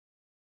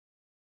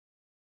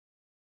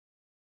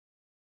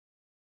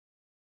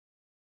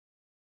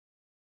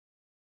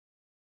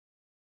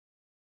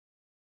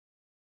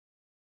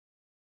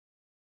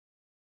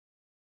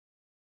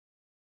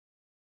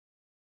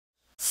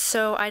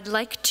So I'd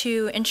like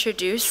to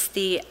introduce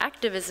the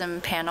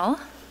Activism panel.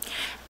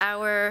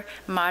 Our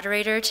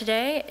moderator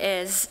today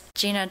is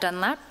Gina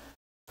Dunlap.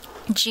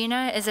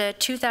 Gina is a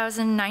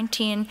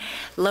 2019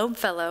 Loeb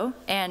Fellow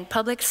and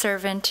public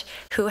servant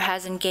who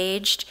has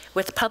engaged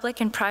with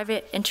public and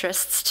private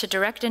interests to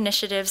direct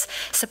initiatives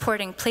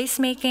supporting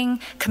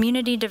placemaking,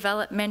 community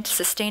development,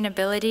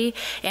 sustainability,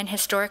 and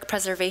historic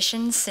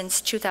preservation since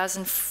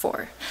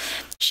 2004.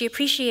 She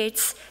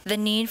appreciates the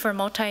need for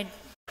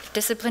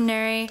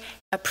multidisciplinary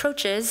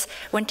approaches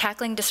when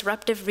tackling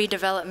disruptive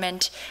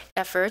redevelopment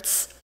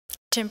efforts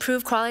to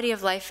improve quality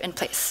of life and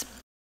place.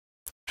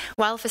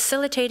 While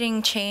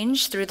facilitating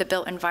change through the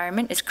built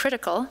environment is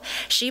critical,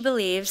 she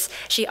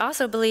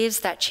also believes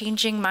that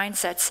changing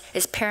mindsets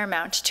is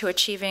paramount to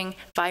achieving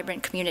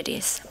vibrant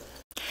communities.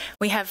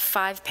 We have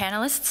 5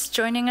 panelists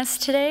joining us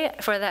today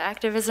for the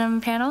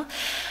Activism panel.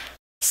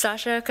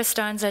 Sasha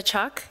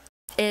Costanza-Chock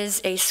is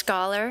a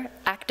scholar,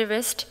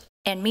 activist,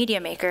 and media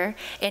maker,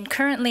 and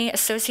currently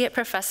Associate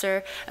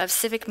Professor of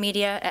Civic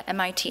Media at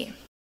MIT.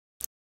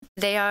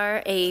 They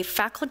are a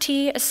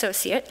faculty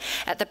associate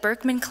at the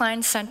Berkman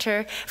Klein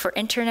Center for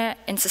Internet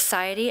and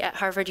Society at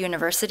Harvard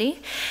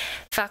University,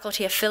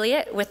 faculty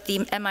affiliate with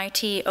the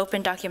MIT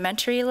Open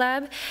Documentary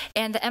Lab,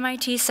 and the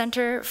MIT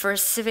Center for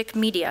Civic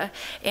Media,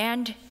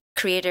 and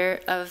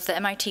creator of the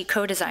MIT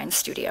Co-Design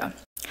Studio.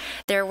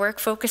 Their work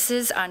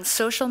focuses on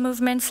social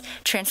movements,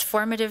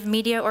 transformative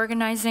media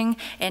organizing,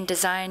 and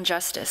design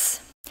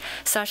justice.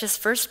 Sasha's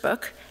first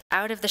book,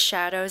 Out of the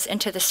Shadows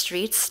into the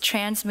Streets,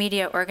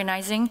 Transmedia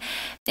Organizing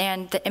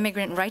and the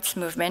Immigrant Rights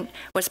Movement,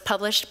 was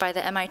published by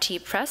the MIT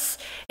Press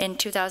in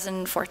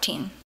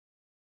 2014.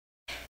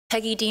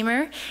 Peggy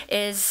Deemer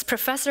is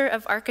professor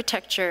of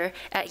architecture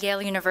at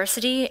Yale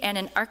University and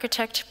an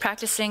architect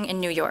practicing in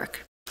New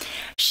York.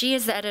 She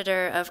is the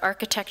editor of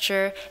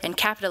Architecture and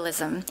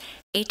Capitalism,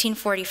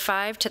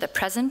 1845 to the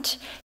Present,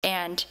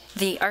 and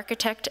The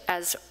Architect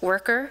as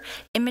Worker,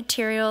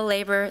 Immaterial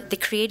Labor, the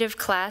Creative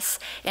Class,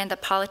 and the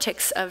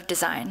Politics of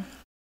Design.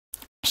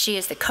 She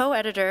is the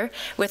co-editor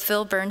with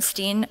Phil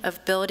Bernstein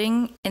of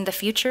Building in the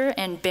Future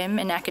and BIM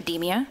in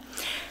Academia.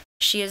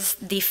 She is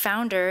the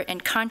founder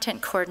and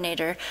content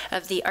coordinator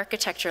of the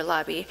Architecture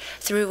Lobby,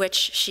 through which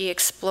she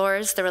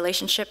explores the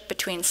relationship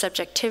between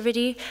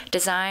subjectivity,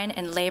 design,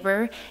 and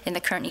labor in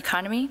the current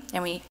economy.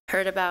 And we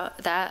heard about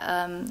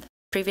that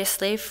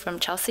previously from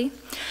Chelsea.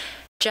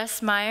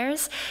 Jess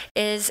Myers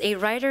is a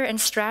writer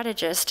and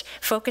strategist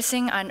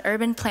focusing on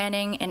urban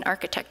planning and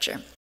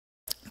architecture.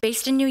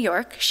 Based in New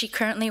York, she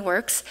currently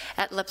works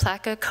at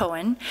LaPlaca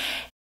Cohen,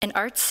 an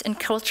arts and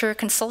culture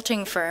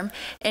consulting firm,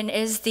 and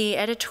is the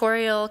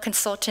editorial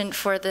consultant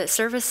for the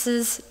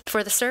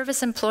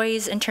Service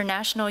Employees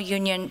International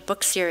Union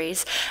book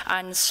series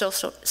on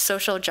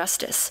social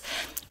justice,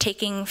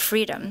 Taking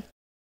Freedom,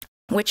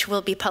 which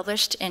will be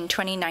published in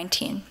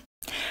 2019.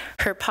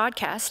 Her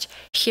podcast,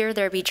 Here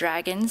There Be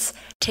Dragons,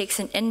 takes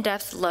an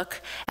in-depth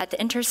look at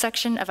the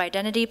intersection of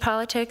identity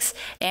politics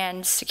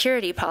and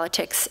security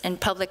politics in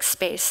public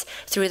space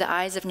through the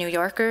eyes of New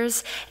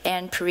Yorkers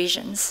and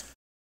Parisians.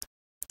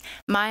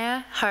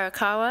 Maya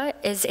Harakawa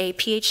is a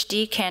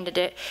PhD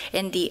candidate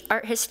in the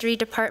Art History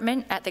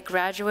Department at the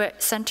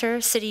Graduate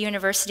Center, City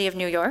University of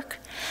New York,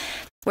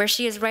 where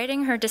she is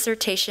writing her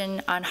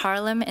dissertation on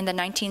Harlem in the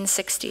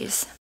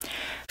 1960s.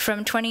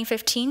 From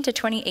 2015 to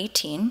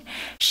 2018,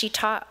 she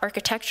taught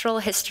architectural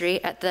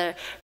history at the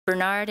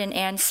Bernard and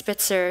Ann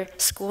Spitzer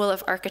School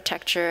of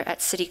Architecture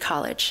at City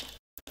College.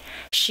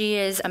 She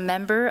is a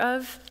member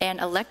of and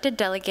elected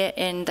delegate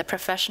in the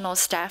Professional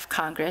Staff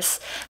Congress,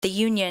 the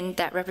union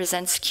that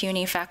represents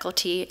CUNY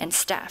faculty and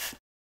staff.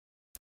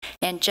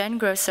 And Jen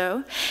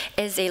Grosso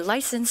is a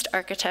licensed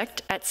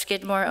architect at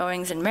Skidmore,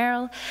 Owings &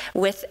 Merrill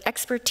with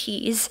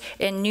expertise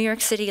in New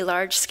York City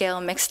large-scale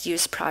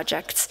mixed-use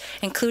projects,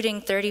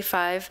 including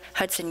 35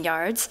 Hudson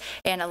Yards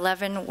and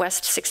 11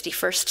 West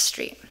 61st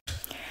Street.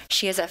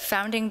 She is a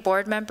founding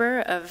board member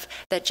of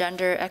the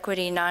gender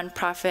equity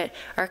nonprofit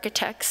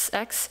Architects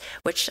X,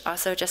 which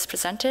also just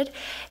presented,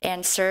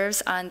 and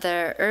serves on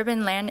the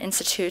Urban Land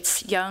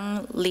Institute's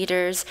Young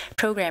Leaders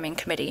Programming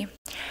Committee.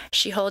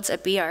 She holds a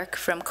BArch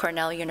from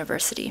Cornell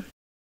University.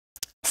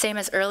 Same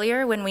as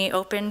earlier, when we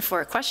open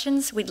for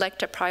questions, we'd like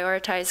to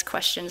prioritize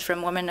questions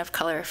from women of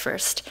color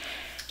first.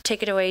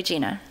 Take it away,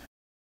 Gina.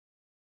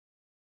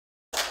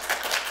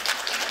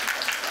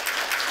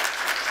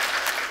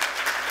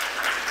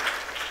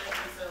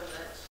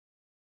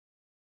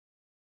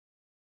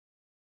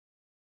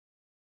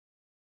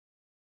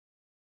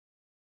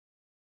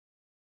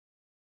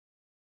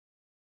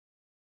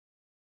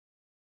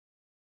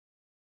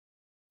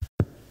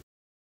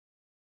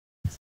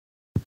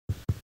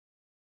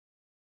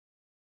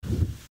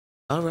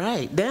 All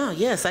right, now,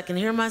 yes, I can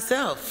hear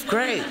myself.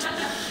 Great.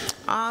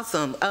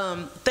 Awesome.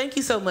 Thank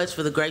you so much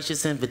for the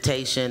gracious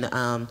invitation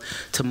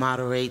to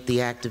moderate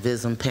the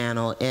Activism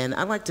panel. And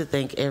I'd like to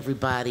thank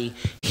everybody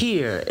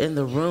here in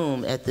the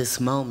room at this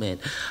moment,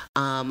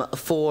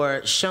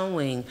 for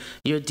showing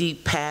your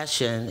deep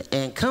passion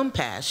and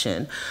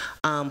compassion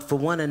for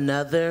one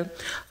another,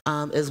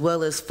 as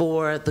well as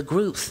for the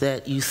groups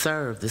that you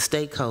serve, the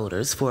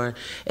stakeholders, for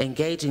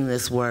engaging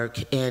this work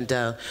and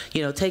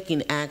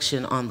taking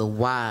action on the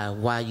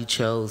why you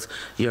chose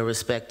your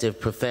respective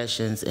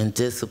professions and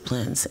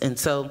disciplines. And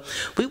so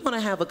we want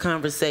to have a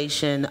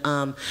conversation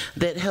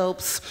that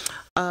helps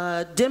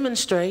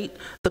demonstrate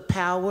the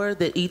power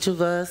that each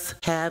of us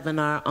have in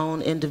our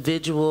own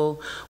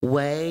individual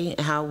way,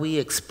 how we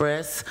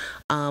express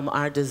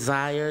our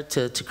desire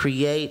to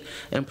create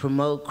and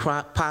promote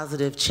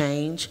positive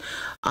change.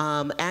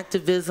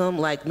 Activism,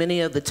 like many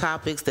of the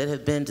topics that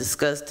have been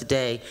discussed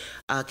today,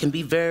 can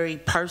be very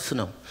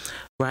personal.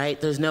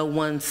 Right? There's no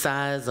one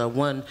size or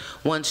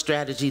one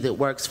strategy that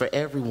works for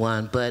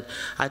everyone, but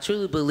I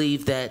truly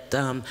believe that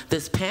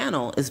this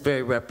panel is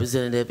very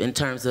representative in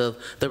terms of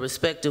the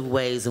respective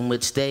ways in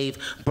which they've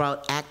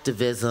brought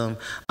activism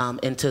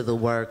into the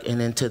work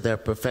and into their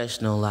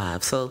professional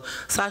lives. So,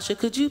 Sasha,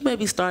 could you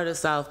maybe start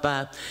us off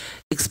by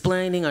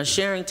explaining or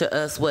sharing to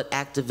us what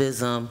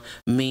activism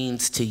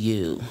means to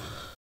you?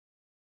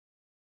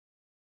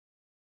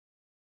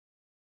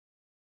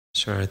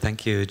 Sure,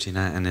 thank you,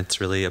 Gina, and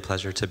it's really a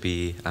pleasure to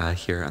be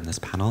here on this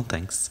panel.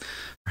 Thanks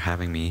for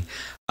having me.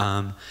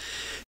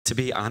 To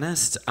be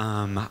honest,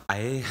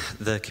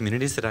 the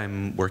communities that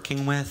I'm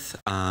working with,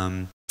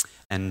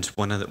 and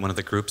one of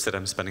the groups that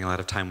I'm spending a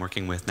lot of time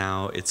working with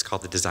now, it's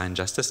called the Design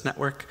Justice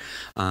Network,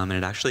 and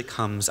it actually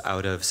comes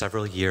out of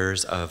several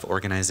years of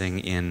organizing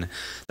in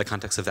the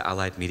context of the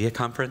Allied Media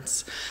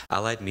Conference.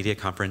 Allied Media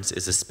Conference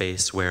is a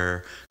space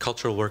where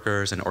cultural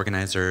workers and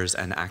organizers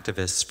and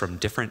activists from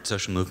different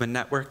social movement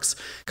networks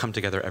come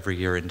together every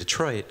year in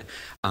Detroit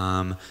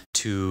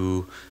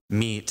to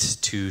meet,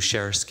 to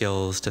share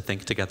skills, to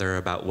think together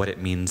about what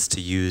it means to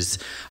use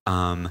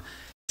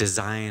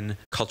design,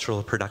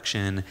 cultural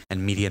production,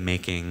 and media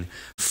making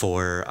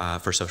for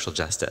social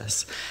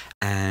justice.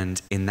 And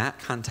in that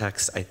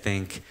context, I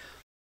think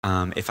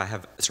if I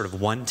have sort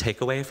of one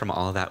takeaway from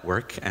all of that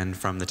work and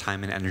from the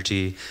time and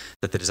energy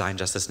that the Design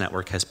Justice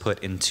Network has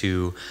put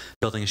into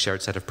building a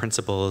shared set of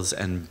principles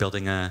and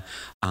building a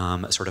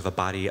sort of a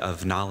body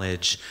of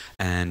knowledge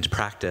and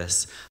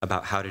practice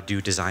about how to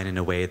do design in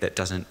a way that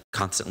doesn't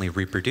constantly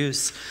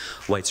reproduce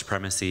white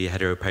supremacy,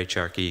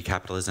 heteropatriarchy,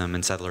 capitalism,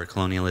 and settler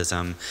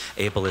colonialism,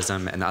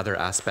 ableism, and other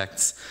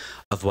aspects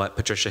of what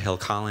Patricia Hill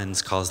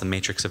Collins calls the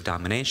matrix of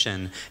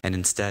domination, and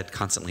instead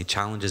constantly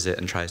challenges it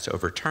and tries to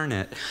overturn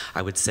it,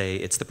 I would say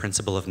it's the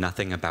principle of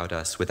nothing about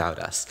us without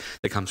us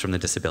that comes from the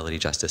disability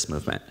justice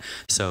movement.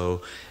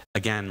 So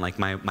again, like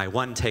my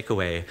one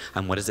takeaway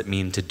on what does it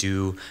mean to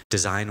do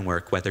design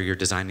work, whether you're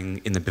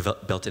designing in the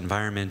built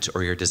environment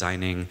or you're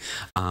designing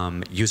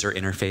user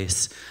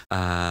interface,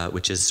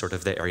 which is sort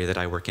of the area that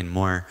I work in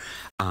more,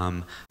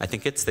 I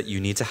think it's that you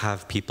need to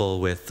have people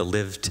with the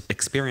lived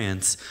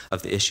experience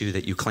of the issue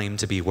that you claim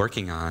to be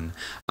working on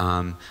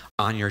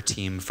your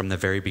team from the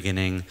very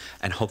beginning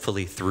and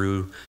hopefully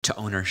through to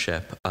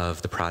ownership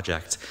of the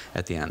project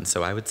at the end.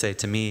 So I would say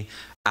to me,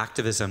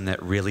 activism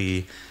that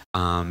really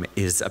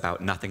is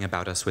about nothing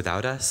about us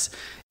without us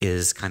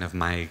is kind of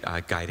my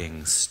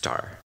guiding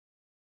star.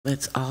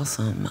 That's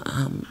awesome.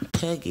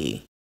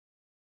 Peggy,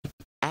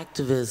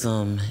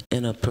 activism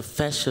in a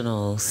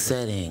professional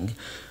setting,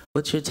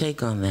 what's your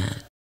take on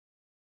that?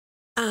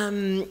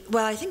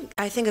 Well,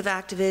 I think of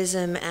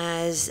activism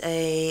as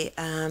a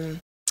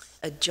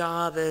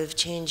job of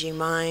changing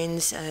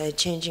minds,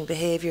 changing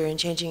behavior, and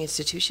changing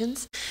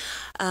institutions.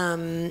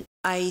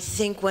 I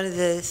think one of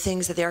the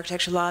things that the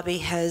Architecture Lobby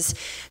has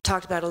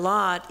talked about a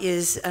lot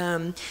is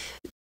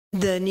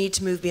the need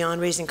to move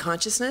beyond raising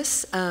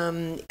consciousness,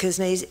 because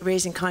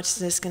raising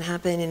consciousness can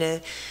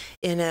happen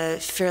in a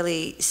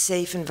fairly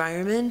safe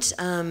environment,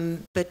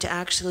 but to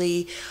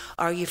actually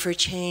argue for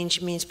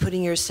change means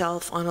putting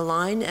yourself on a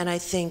line, and I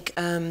think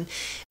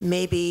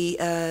maybe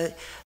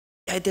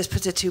this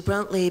puts it too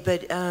bluntly,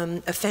 but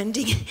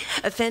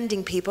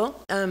offending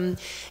people, and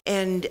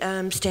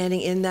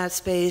standing in that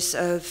space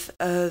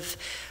of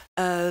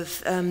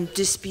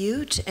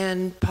dispute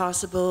and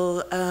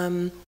possible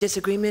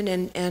disagreement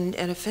and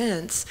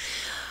offense.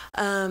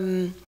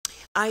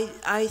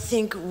 I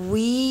think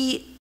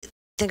we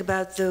think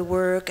about the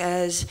work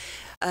as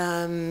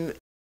an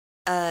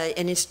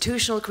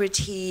institutional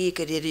critique,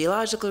 an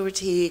ideological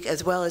critique,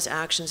 as well as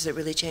actions that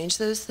really change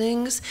those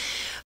things.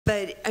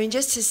 But I mean,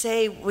 just to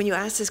say, when you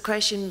ask this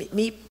question,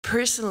 me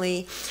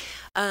personally,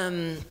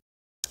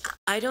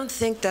 I don't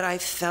think that I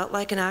felt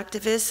like an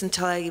activist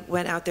until I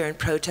went out there and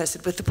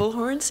protested with the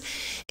bullhorns.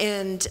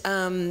 And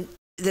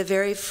the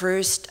very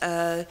first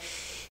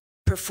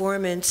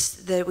performance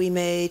that we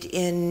made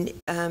in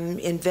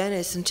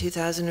Venice in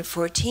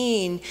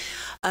 2014,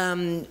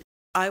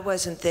 I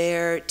wasn't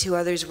there, two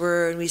others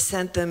were, and we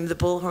sent them the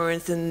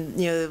bullhorns and,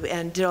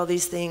 and did all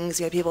these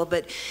things, people,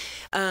 but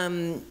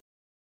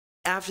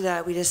after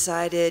that, we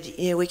decided,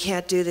 we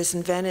can't do this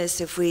in Venice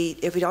if we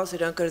also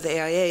don't go to the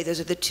AIA. Those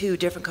are the two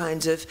different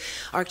kinds of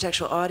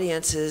architectural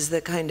audiences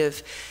that kind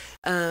of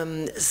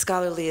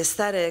scholarly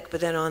aesthetic,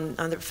 but then on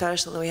the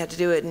professional, we had to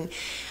do it.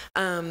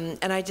 And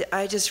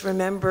I just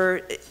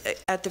remember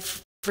at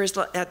the first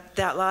at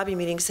that lobby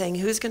meeting saying,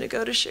 who's going to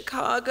go to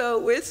Chicago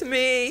with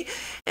me?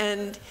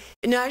 And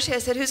no, actually I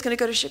said, who's going to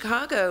go to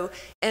Chicago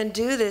and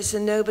do this?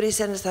 And nobody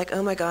said, and it's like,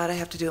 oh my God, I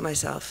have to do it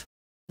myself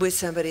with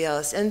somebody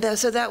else. And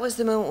so that was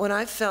the moment when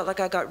I felt like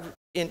I got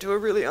into a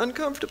really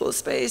uncomfortable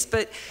space,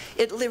 but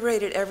it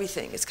liberated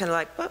everything. It's kind of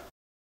like, well,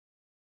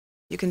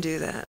 you can do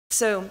that.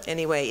 So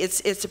anyway,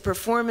 it's a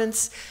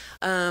performance,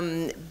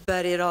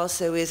 but it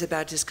also is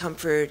about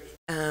discomfort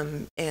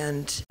and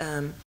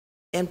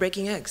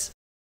breaking eggs.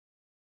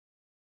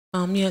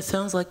 Yeah, it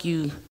sounds like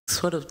you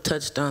sort of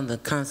touched on the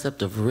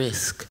concept of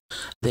risk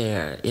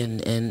there.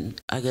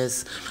 And I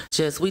guess,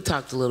 Jess, we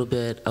talked a little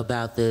bit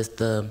about this,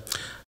 the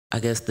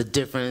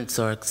difference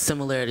or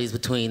similarities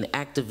between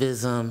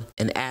activism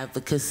and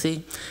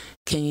advocacy.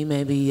 Can you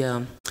maybe...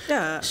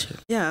 Yeah, sure.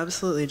 Yeah,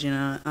 absolutely,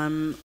 Gina.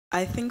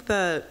 I think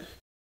that,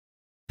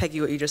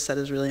 Peggy, what you just said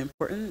is really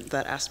important,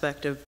 that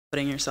aspect of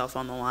putting yourself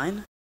on the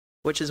line,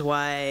 which is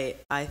why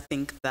I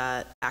think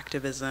that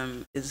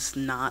activism is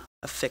not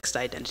a fixed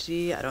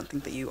identity. I don't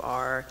think that you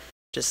are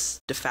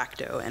just de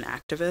facto an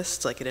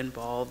activist. Like, it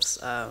involves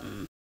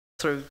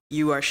sort of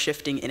you are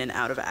shifting in and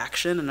out of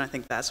action, and I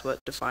think that's what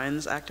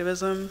defines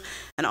activism.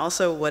 And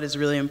also what is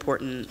really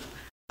important,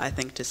 I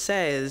think, to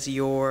say is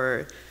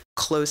your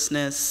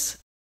closeness,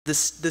 the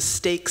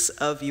stakes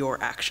of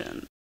your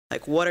action.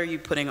 Like, what are you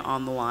putting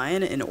on the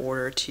line in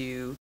order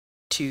to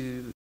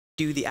do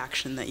the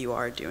action that you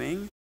are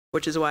doing?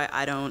 Which is why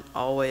I don't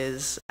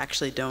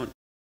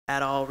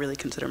at all really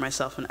consider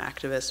myself an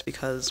activist,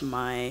 because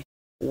my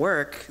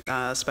work,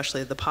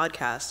 especially the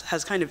podcast,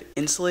 has kind of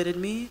insulated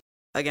me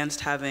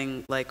against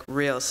having like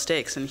real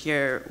stakes. And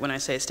here, when I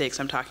say stakes,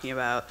 I'm talking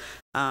about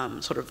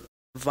sort of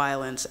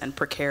violence and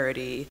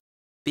precarity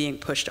being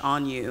pushed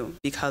on you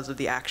because of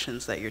the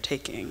actions that you're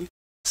taking.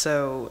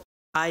 So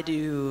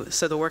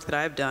the work that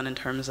I've done in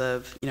terms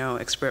of,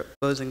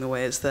 exposing the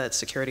ways that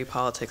security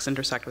politics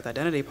intersect with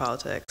identity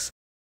politics,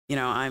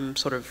 I'm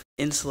sort of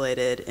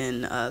insulated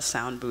in a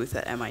sound booth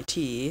at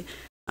MIT,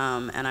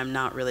 and I'm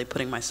not really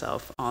putting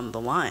myself on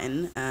the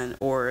line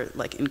or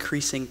like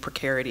increasing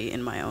precarity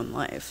in my own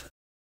life.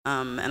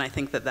 And I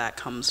think that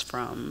comes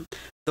from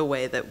the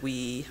way that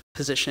we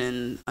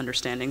position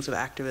understandings of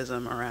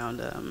activism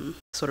around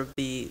sort of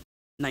the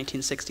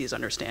 1960s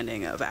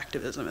understanding of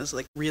activism as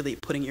like really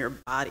putting your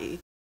body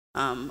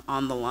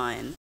on the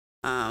line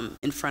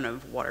in front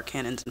of water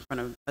cannons, in front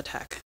of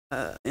attack,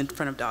 in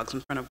front of dogs,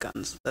 in front of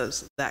guns,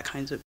 that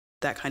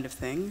kind of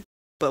thing.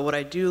 But what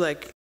I do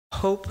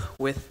hope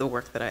with the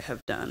work that I have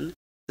done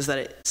is that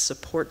it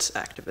supports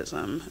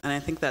activism, and I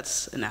think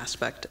that's an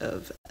aspect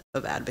of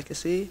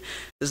advocacy,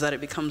 is that it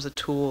becomes a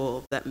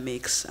tool that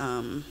makes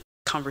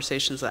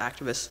conversations that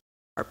activists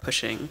are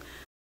pushing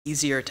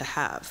easier to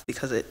have,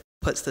 because it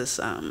puts this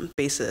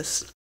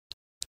basis,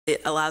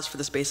 it allows for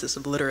this basis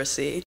of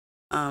literacy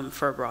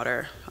for a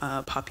broader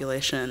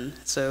population,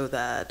 so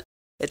that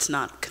it's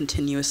not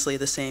continuously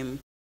the same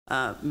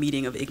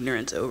meeting of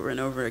ignorance over and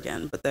over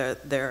again, but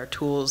there are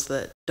tools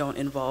that don't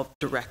involve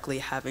directly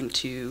having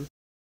to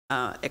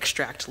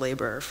extract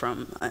labor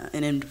from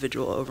an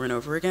individual over and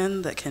over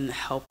again, that can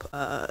help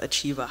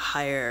achieve a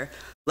higher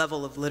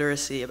level of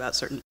literacy about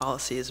certain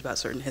policies, about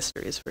certain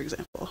histories, for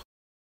example.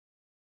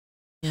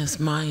 Yes,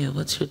 Maya,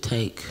 what's your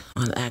take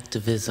on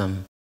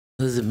activism?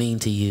 What does it mean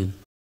to you?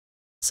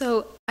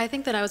 So I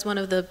think that I was one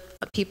of the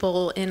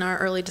people in our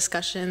early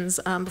discussions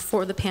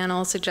before the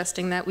panel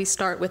suggesting that we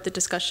start with the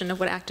discussion of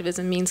what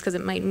activism means, because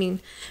it might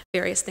mean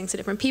various things to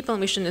different people,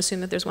 and we shouldn't assume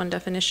that there's one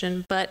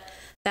definition. But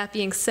that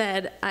being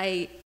said,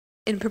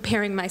 in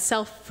preparing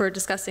myself for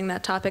discussing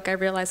that topic, I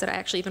realized that I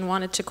actually even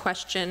wanted to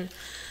question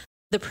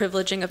the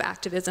privileging of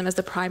activism as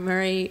the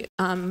primary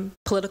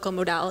political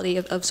modality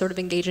of sort of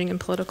engaging in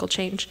political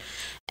change.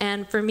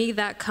 And for me,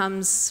 that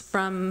comes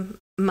from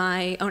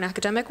my own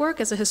academic work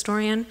as a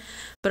historian,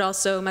 but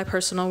also my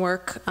personal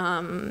work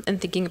and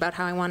thinking about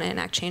how I want to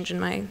enact change in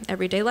my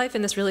everyday life.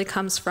 And this really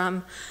comes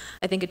from,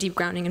 I think, a deep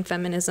grounding in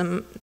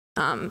feminism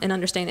and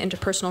understanding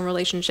interpersonal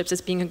relationships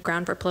as being a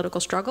ground for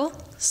political struggle.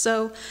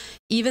 So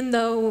even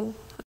though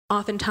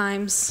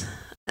oftentimes,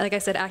 like I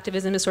said,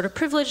 activism is sort of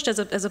privileged as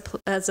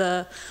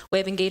a way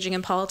of engaging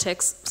in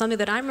politics, something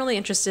that I'm really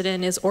interested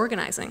in is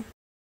organizing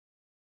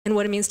and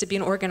what it means to be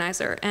an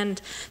organizer.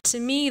 And to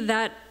me,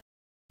 that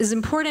is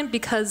important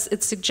because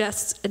it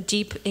suggests a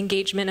deep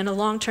engagement and a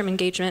long-term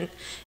engagement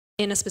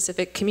in a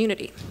specific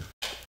community,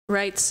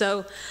 right?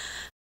 So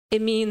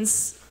it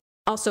means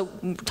also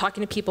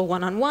talking to people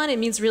one-on-one. It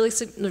means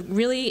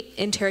really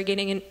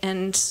interrogating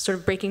and sort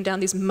of breaking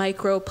down these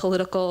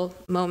micro-political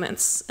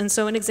moments. And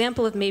so an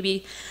example of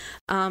maybe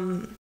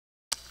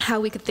how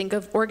we could think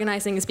of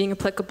organizing as being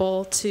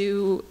applicable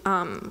to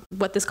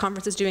what this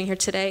conference is doing here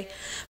today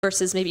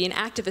versus maybe an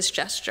activist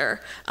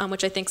gesture,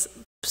 which I think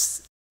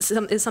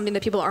is something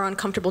that people are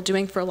uncomfortable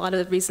doing for a lot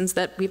of the reasons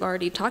that we've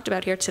already talked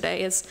about here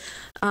today. Is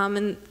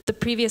in the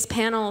previous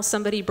panel,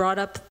 somebody brought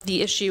up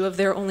the issue of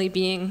there only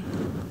being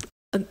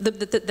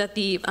that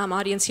the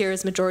audience here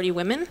is majority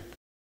women.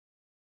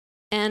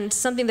 And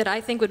something that I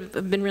think would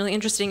have been really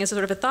interesting as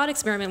sort of a thought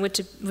experiment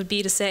would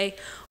be to say,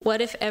 what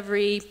if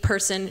every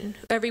person,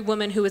 every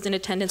woman who was in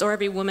attendance, or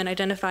every woman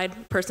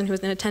identified person who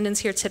was in attendance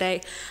here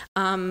today,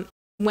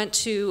 went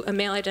to a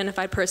male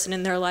identified person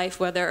in their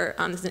life, whether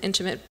it's an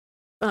intimate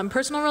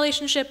personal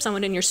relationship,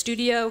 someone in your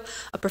studio,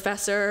 a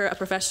professor, a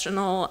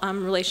professional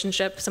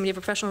relationship, somebody you have a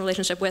professional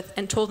relationship with,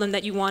 and told them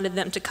that you wanted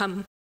them to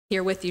come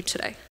here with you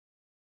today.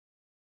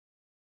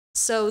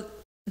 So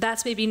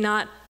that's maybe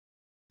not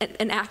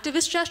an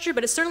activist gesture,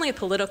 but it's certainly a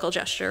political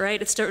gesture,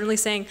 right? It's certainly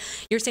saying,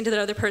 you're saying to that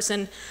other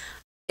person,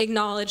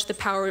 acknowledge the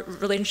power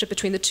relationship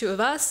between the two of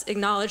us,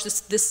 acknowledge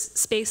this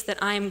space that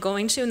I'm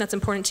going to, and that's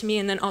important to me,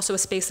 and then also a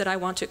space that I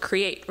want to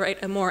create,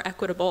 right? A more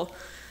equitable,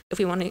 if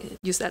we want to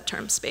use that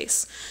term,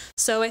 space.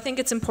 So I think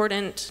it's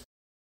important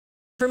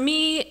for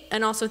me,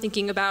 and also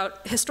thinking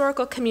about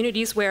historical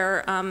communities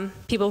where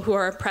people who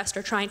are oppressed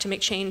are trying to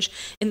make change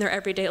in their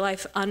everyday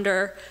life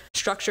under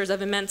structures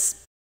of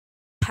immense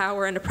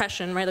power and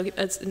oppression, right?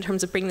 In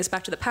terms of bringing this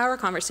back to the power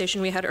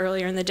conversation we had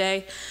earlier in the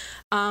day,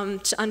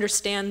 to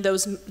understand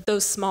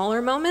those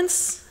smaller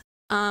moments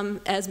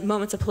as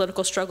moments of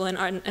political struggle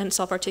and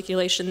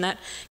self-articulation that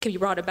can be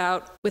brought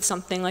about with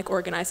something like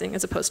organizing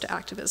as opposed to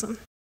activism.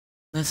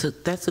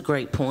 That's a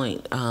great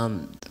point.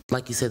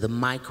 Like you said, the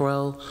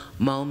micro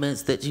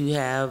moments that you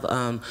have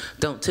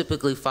don't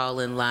typically fall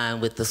in line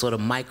with the sort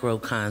of micro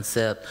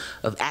concept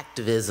of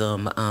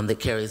activism that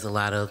carries a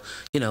lot of,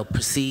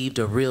 perceived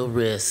or real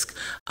risk.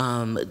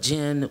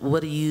 Jen,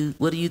 what do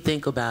you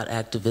think about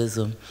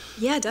activism?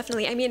 Yeah,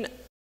 definitely. I mean,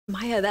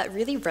 Maya, that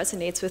really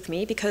resonates with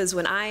me, because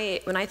when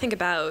I think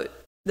about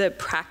the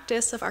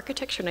practice of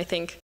architecture, and I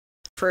think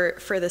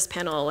for this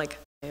panel, like,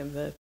 I am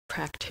the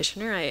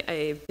practitioner.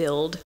 I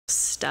build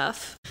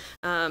stuff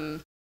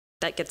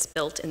that gets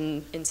built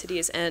in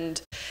cities,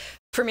 and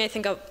for me, I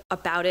think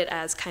about it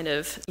as kind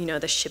of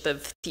the ship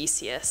of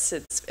Theseus.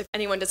 If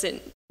anyone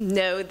doesn't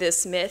know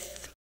this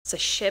myth, it's a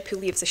ship who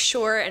leaves the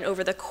shore, and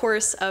over the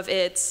course of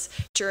its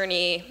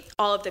journey,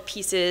 all of the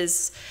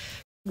pieces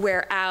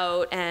wear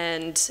out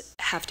and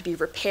have to be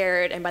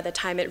repaired, and by the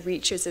time it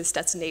reaches its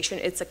destination,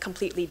 it's a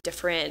completely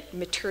different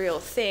material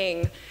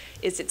thing.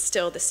 Is it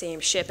still the same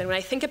ship? And when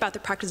I think about the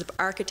practice of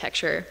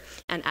architecture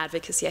and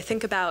advocacy, I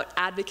think about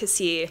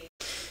advocacy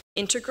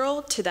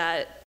integral to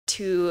that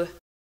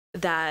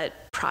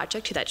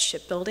project, to that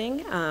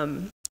shipbuilding,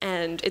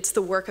 and it's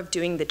the work of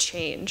doing the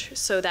change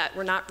so that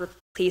we're not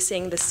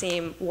replacing the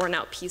same worn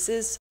out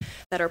pieces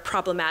that are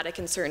problematic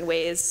in certain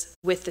ways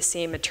with the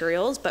same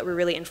materials, but we're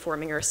really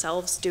informing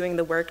ourselves, doing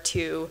the work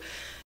to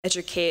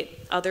educate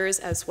others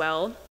as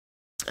well,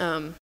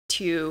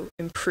 to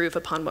improve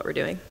upon what we're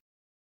doing.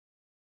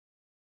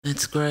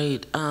 That's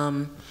great.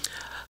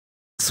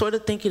 Sort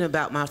of thinking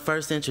about my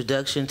first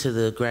introduction to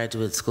the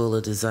Graduate School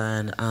of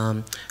Design,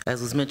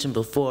 as was mentioned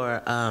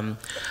before,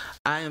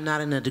 I am not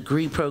in a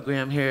degree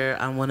program here.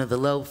 I'm one of the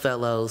Loeb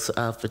Fellows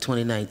for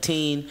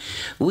 2019.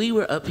 We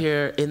were up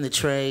here in the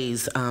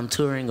trays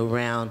touring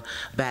around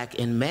back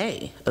in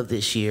May of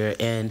this year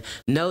and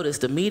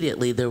noticed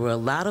immediately there were a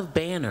lot of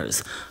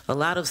banners, a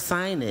lot of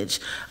signage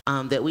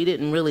that we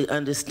didn't really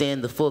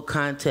understand the full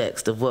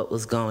context of what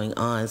was going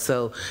on.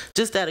 So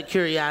just out of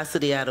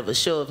curiosity, out of a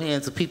show of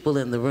hands of people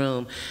in the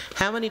room,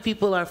 how many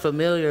people are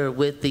familiar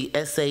with the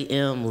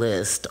SAM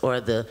list or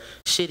the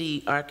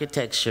Shitty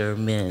Architecture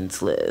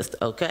Men's list?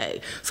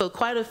 Okay, so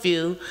quite a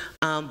few,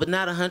 but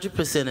not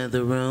 100% of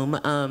the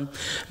room.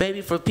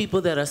 Maybe for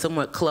people that are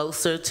somewhat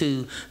closer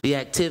to the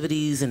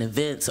activities and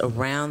events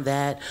around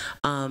that,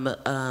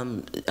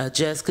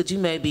 Jess, could you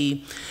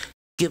maybe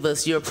give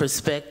us your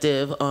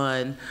perspective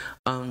on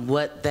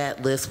what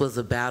that list was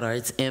about or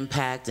its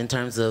impact in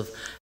terms of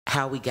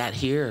how we got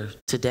here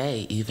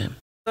today even?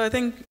 So I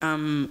think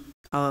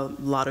a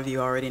lot of you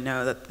already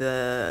know that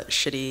the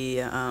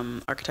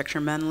Shitty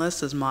Architecture Men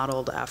list is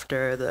modeled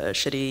after the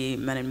Shitty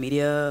Men in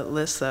Media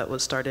list that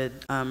was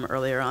started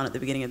earlier on at the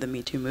beginning of the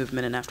Me Too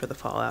movement and after the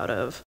fallout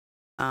of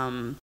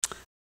all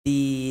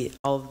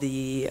of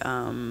the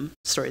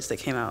stories that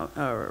came out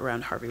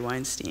around Harvey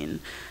Weinstein.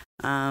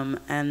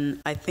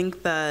 And I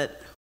think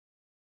that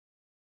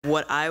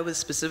what I was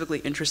specifically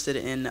interested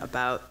in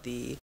about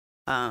the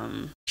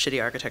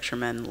Shitty Architecture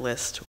Men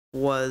list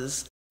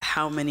was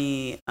how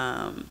many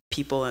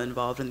people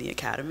involved in the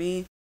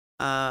academy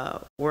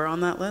were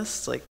on that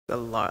list. Like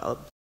a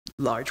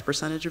large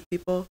percentage of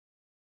people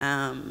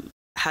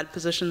had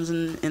positions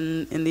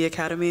in the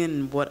academy,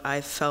 and what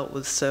I felt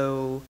was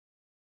so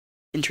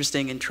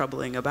interesting and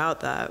troubling about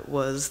that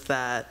was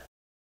that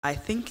I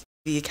think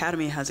the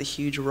academy has a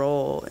huge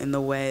role in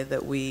the way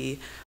that we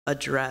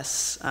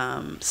address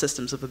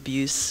systems of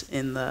abuse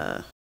in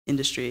the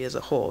industry as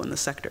a whole, in the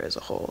sector as a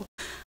whole.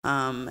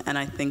 And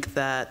I think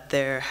that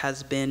there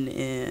has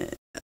been,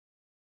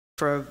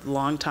 for a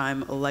long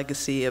time, a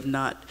legacy of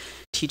not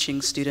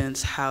teaching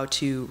students how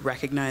to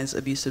recognize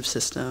abusive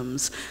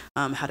systems,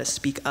 how to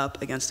speak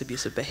up against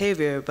abusive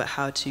behavior, but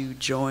how to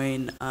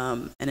join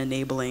an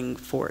enabling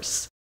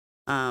force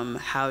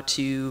how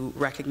to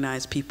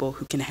recognize people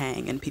who can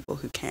hang and people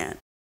who can't,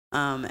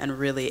 and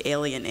really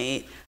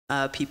alienate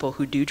people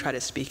who do try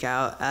to speak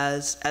out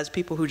as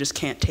people who just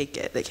can't take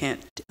it. They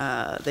can't.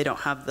 They don't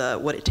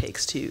have what it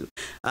takes to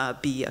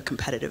be a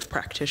competitive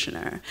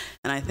practitioner.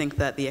 And I think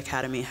that the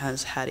Academy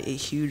has had a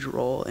huge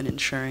role in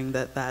ensuring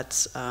that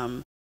that's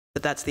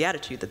the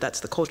attitude,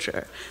 that's the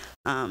culture.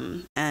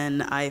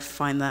 And I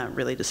find that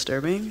really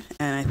disturbing.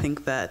 And I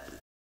think that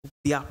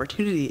the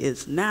opportunity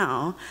is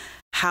now,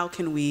 how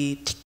can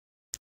we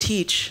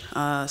teach,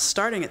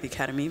 starting at the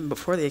Academy,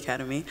 before the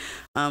Academy,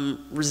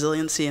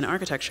 resiliency in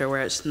architecture,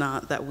 where it's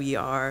not that we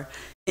are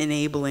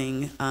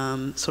enabling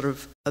sort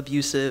of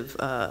abusive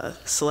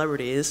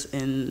celebrities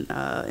in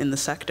the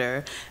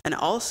sector, and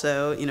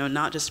also,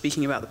 not just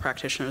speaking about the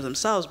practitioners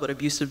themselves, but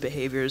abusive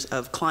behaviors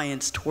of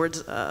clients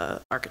towards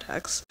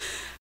architects.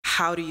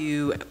 How do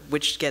you,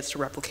 which gets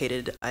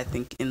replicated, I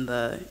think, in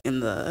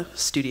the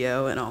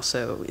studio and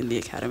also in the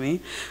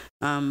Academy,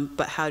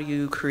 but how do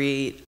you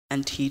create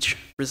and teach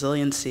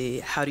resiliency?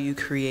 How do you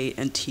create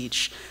and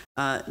teach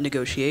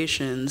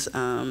negotiations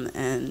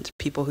and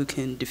people who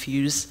can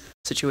diffuse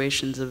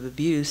situations of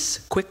abuse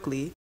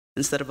quickly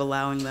instead of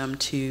allowing them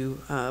to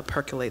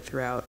percolate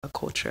throughout a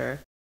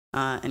culture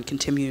and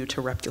continue to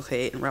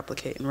replicate and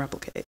replicate and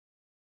replicate?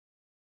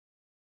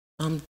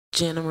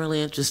 Jen, I'm really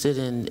interested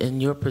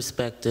in your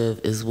perspective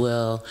as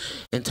well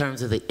in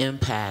terms of the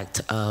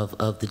impact of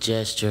the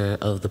gesture,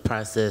 of the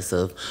process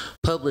of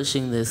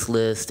publishing this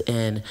list,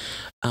 and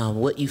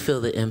what you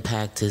feel the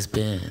impact has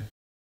been.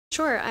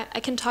 Sure, I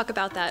can talk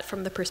about that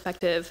from the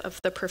perspective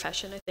of the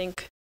profession, I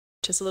think,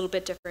 which is a little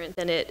bit different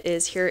than it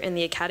is here in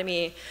the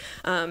Academy.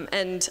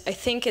 And I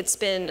think it's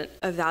been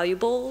a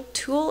valuable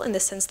tool in the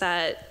sense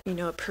that,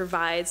 it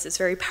provides this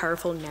very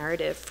powerful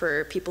narrative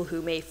for people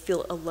who may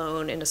feel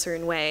alone in a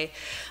certain way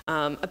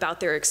about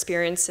their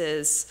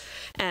experiences.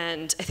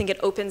 And I think it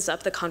opens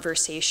up the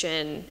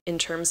conversation in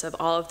terms of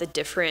all of the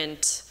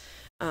different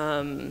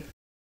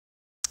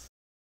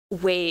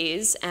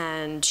ways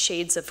and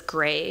shades of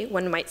gray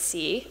one might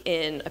see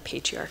in a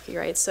patriarchy,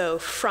 right? So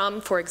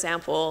from, for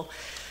example,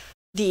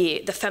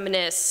 the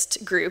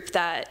feminist group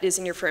that is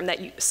in your firm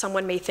that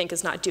someone may think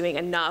is not doing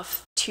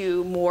enough,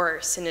 to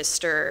more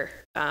sinister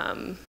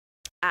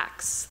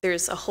acts.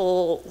 There's a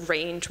whole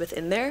range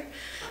within there,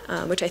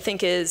 which I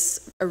think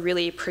is a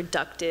really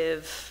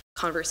productive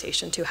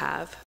conversation to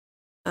have.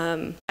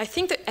 I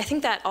think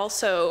that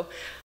also,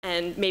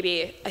 and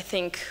maybe I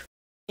think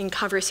in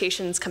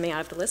conversations coming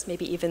out of the list,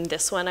 maybe even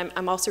this one,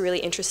 I'm also really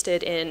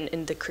interested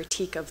in the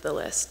critique of the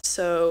list.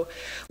 So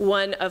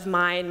one of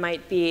mine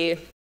might be,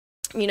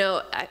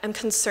 I'm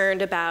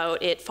concerned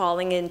about it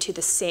falling into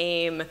the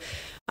same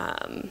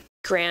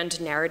grand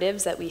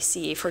narratives that we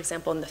see, for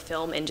example, in the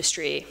film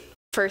industry.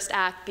 First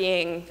act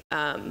being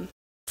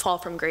fall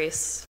from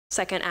grace,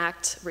 second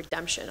act,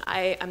 redemption.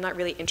 I'm not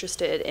really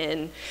interested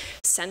in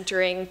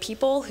centering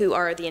people who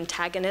are the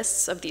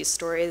antagonists of these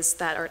stories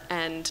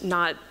and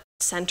not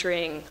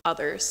centering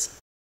others,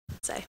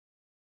 I'd say.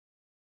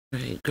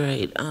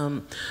 Great.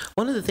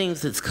 One of the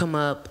things that's come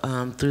up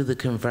through the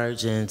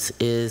Convergence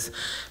is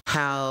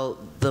how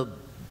the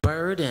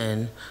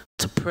burden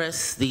to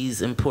press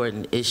these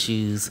important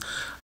issues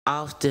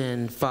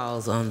often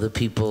falls on the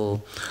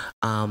people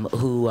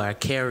who are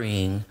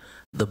carrying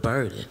the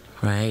burden,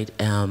 right?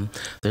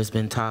 There's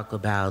been talk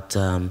about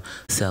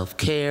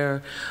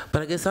self-care,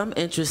 but I guess I'm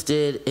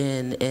interested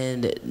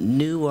in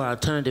new or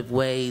alternative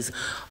ways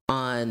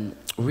on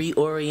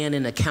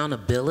reorienting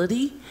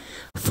accountability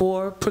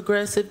for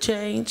progressive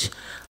change.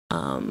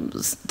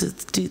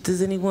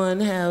 Does anyone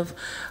have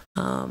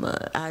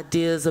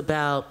ideas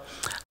about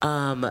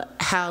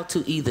how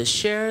to either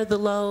share the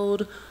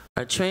load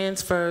or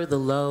transfer the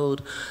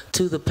load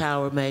to the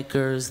power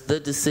makers, the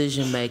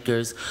decision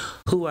makers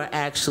who are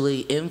actually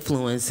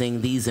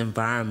influencing these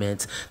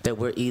environments that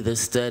we're either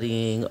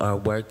studying or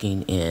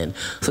working in,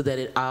 so that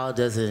it all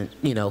doesn't,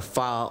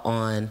 fall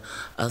on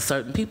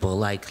certain people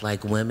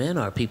like women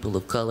or people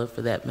of color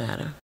for that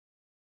matter?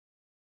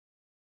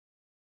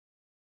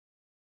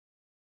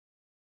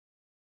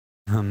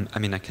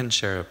 I can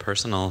share a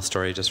personal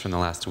story just from the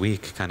last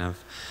week, kind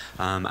of.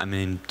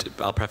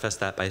 I'll preface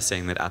that by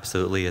saying that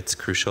absolutely it's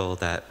crucial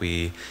that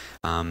we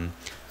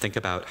think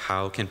about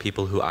how can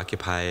people who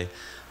occupy,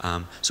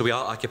 so we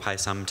all occupy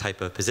some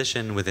type of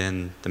position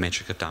within the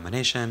matrix of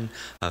domination,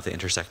 of the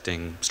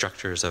intersecting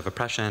structures of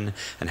oppression,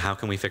 and how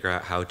can we figure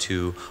out how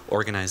to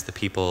organize the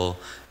people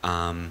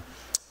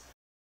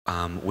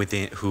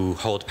who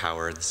hold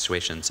power in the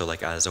situation. So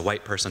like as a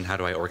white person, how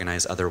do I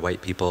organize other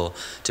white people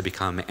to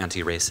become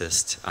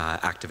anti-racist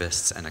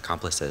activists and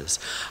accomplices?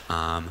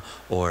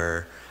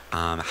 Or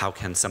how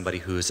can somebody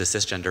who's a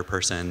cisgender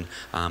person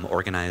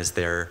organize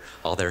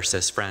all their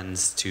cis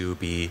friends to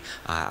be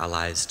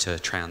allies to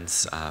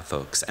trans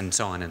folks, and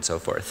so on and so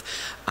forth.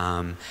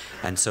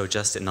 And so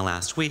just in the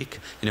last week,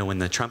 when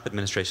the Trump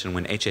administration,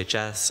 when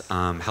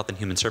HHS, Health and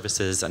Human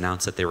Services,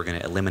 announced that they were going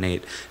to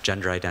eliminate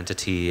gender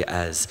identity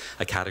as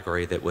a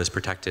category that was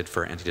protected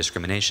for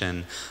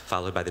anti-discrimination,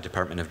 followed by the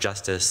Department of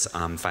Justice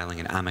filing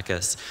an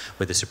amicus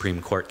with the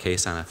Supreme Court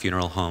case on a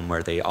funeral home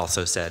where they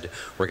also said,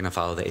 we're going to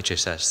follow the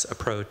HHS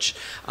approach.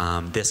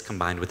 This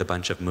combined with a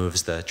bunch of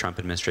moves the Trump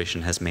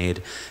administration has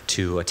made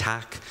to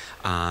attack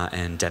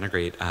and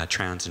denigrate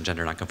trans and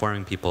gender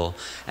nonconforming people,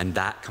 and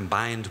that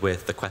combined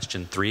with the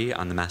question 3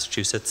 on the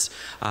Massachusetts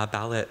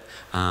ballot,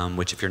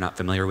 which, if you're not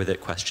familiar with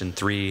it, question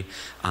 3,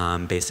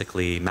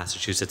 basically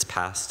Massachusetts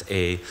passed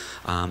a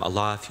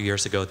law a few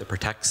years ago that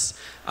protects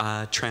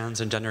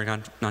trans and gender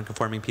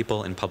nonconforming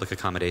people in public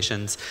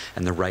accommodations,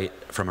 and the right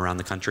from around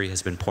the country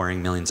has been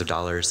pouring millions of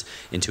dollars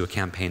into a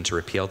campaign to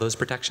repeal those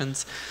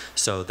protections.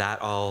 So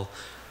that all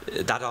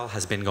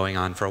has been going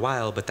on for a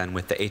while, but then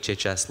with the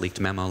HHS leaked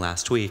memo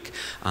last week,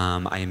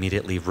 I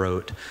immediately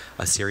wrote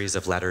a series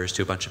of letters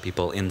to a bunch of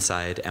people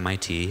inside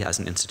MIT as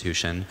an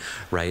institution,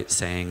 right,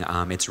 saying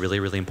it's really,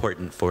 really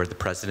important for the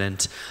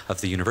president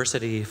of the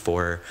university,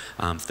 for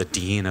the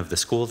dean of the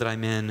school that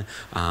I'm in,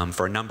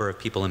 for a number of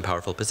people in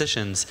powerful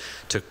positions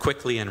to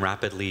quickly and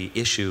rapidly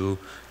issue,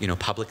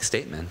 public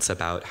statements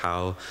about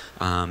how,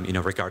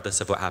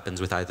 regardless of what happens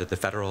with either the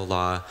federal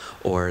law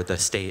or the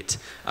state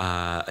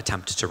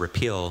attempt to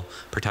repeal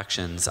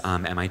protections,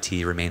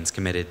 MIT remains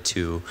committed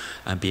to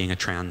being a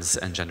trans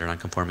and gender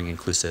nonconforming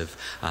inclusive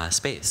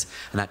space.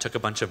 And that took a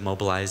bunch of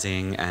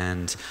mobilizing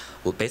and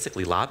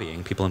basically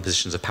lobbying people in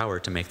positions of power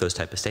to make those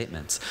type of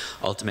statements.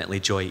 Ultimately,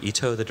 Joy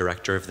Ito, the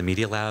director of the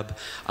Media Lab,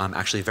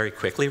 actually very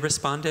quickly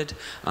responded,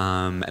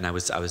 and I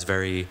was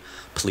very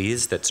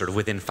pleased that sort of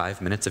within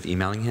 5 minutes of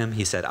emailing him,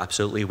 he said,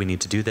 absolutely, we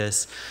need to do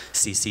this,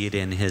 CC'd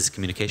in his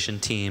communication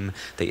team,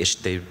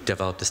 they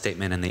developed a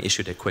statement and they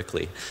issued it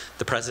quickly.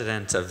 The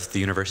president of the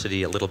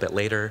university a little bit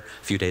later,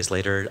 a few days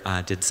later,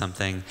 did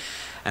something.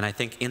 And I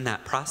think in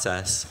that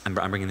process, I'm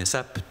bringing this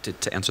up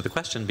to answer the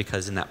question,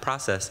 because in that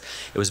process,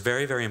 it was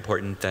very, very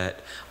important that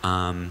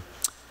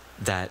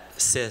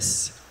that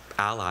cis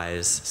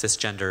allies,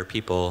 cisgender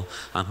people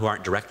who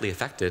aren't directly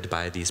affected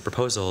by these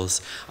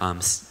proposals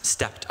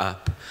stepped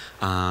up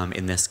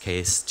in this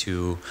case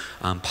to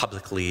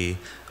publicly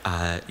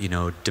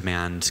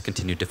demand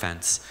continued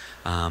defense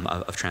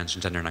of trans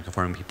and gender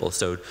nonconforming people.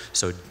 So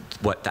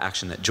what the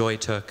action that Joy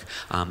took,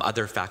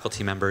 other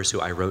faculty members who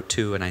I wrote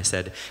to, and I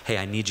said, hey,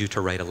 I need you to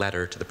write a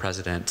letter to the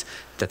president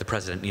that the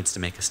president needs to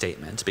make a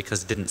statement,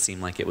 because it didn't seem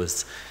like it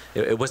was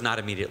not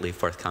immediately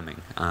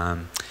forthcoming.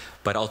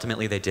 But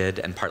ultimately they did,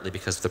 and partly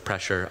because of the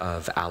pressure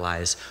of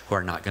allies who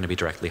are not going to be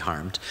directly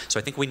harmed. So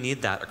I think we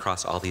need that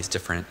across all these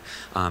different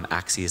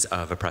axes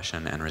of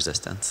oppression and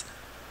resistance.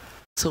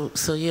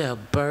 So yeah,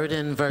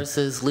 burden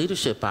versus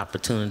leadership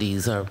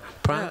opportunities are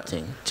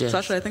prompting. Yeah. So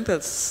actually, I think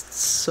that's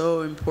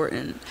so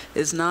important.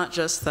 It's not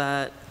just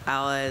that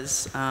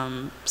allies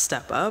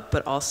step up,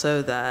 but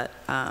also that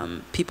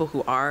people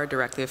who are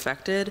directly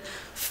affected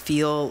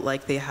feel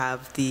like they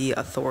have the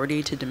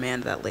authority to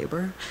demand that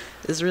labor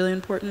is really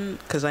important,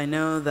 because I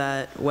know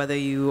that whether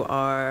you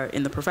are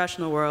in the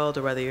professional world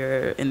or whether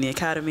you're in the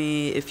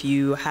academy, if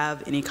you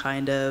have any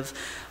kind of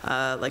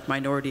like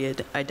minority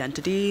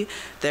identity,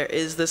 there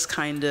is this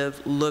kind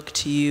of look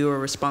to you or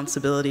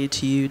responsibility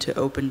to you to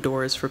open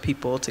doors for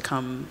people to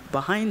come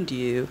behind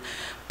you,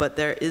 but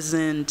there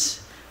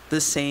isn't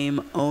the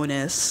same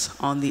onus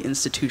on the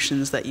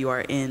institutions that you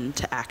are in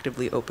to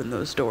actively open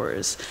those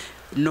doors.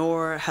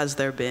 Nor has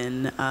there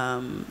been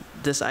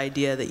this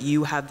idea that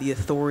you have the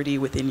authority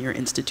within your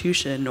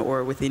institution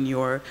or within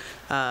your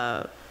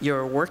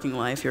working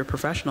life, your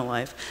professional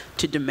life,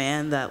 to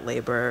demand that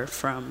labor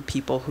from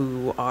people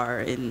who are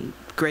in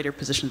greater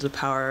positions of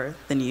power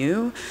than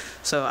you.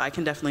 So I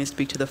can definitely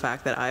speak to the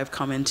fact that I've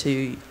come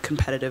into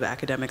competitive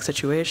academic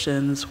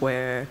situations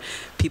where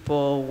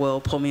people will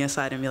pull me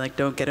aside and be like,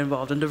 don't get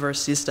involved in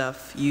diversity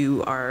stuff.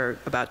 You are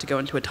about to go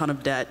into a ton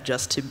of debt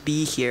just to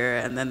be here,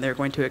 and then they're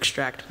going to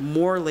extract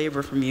more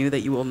labor from you that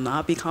you will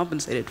not be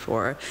compensated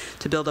for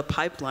to build a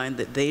pipeline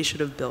that they should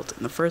have built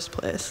in the first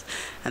place.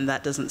 And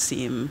that doesn't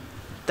seem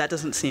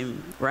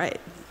right.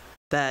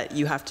 That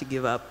you have to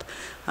give up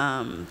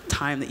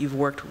time that you've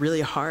worked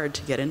really hard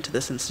to get into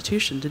this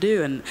institution to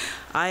do. And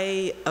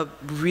I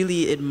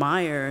really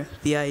admire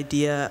the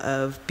idea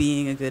of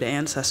being a good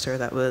ancestor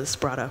that was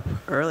brought up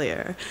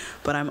earlier.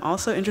 But I'm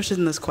also interested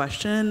in this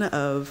question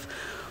of,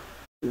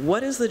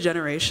 what is the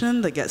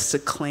generation that gets to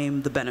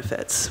claim the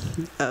benefits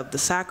of the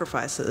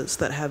sacrifices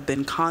that have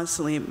been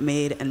constantly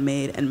made and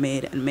made and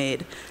made and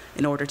made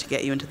in order to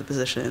get you into the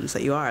positions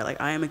that you are?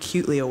 Like, I am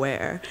acutely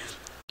aware,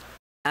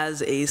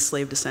 as a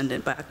slave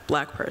descendant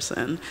black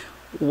person,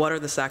 what are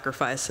the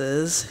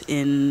sacrifices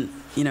in,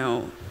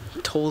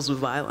 tools of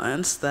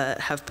violence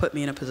that have put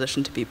me in a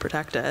position to be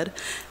protected,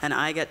 and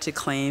I get to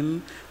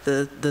claim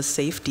the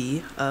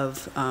safety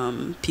of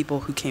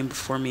people who came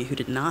before me who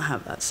did not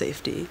have that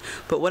safety.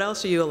 But what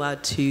else are you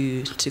allowed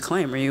to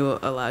claim? Are you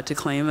allowed to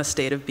claim a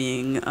state of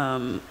being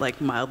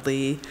like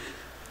mildly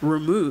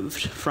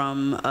removed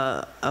from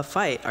a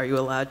fight? Are you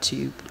allowed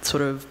to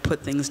sort of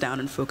put things down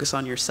and focus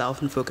on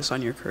yourself and focus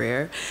on your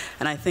career?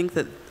 And I think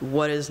that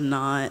what is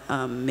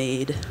not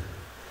made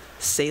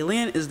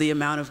salient is the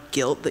amount of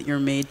guilt that you're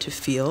made to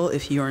feel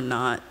if you are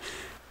not,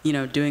 you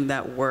know, doing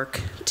that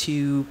work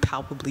to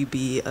palpably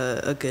be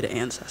a good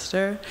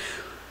ancestor.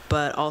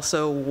 But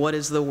also, what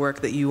is the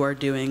work that you are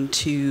doing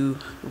to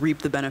reap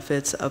the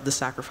benefits of the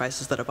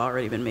sacrifices that have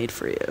already been made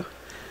for you?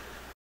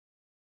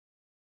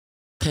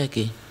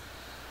 Peggy.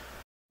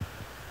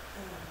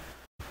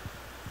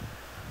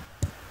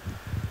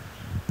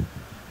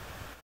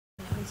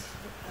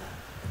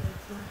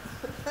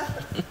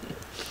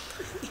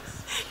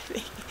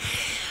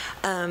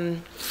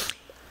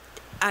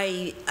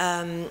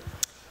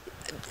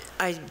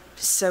 I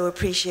so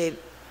appreciate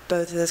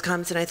both of those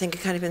comments, and I think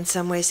it kind of in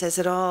some way says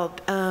it all.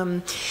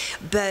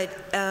 But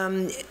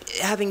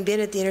having been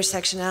at the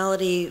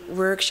intersectionality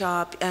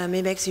workshop,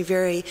 it makes me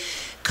very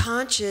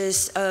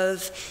conscious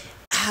of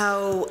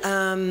how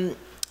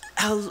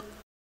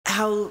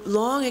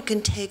long it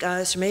can take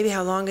us, or maybe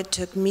how long it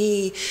took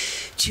me,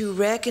 to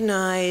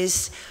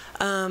recognize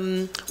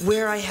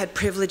where I had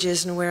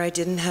privileges and where I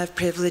didn't have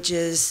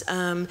privileges,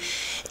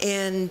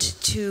 and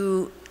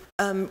to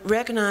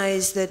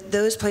recognize that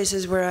those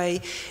places where I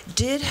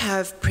did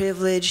have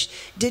privilege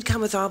did come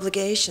with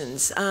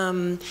obligations,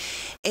 and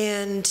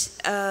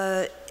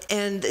the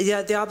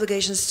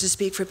obligations to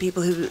speak for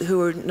people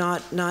who are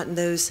not in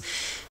those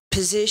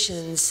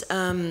positions.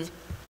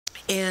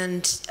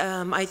 And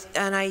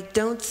I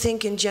don't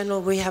think in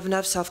general we have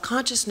enough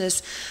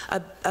self-consciousness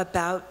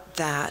about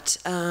that.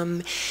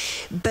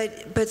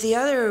 But the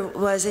other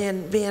was,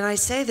 and I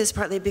say this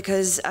partly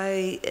because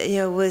I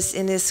was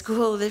in this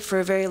school that for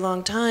a very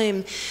long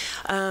time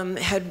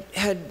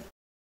had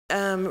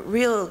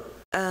real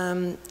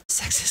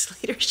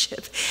sexist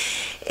leadership,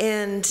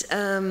 and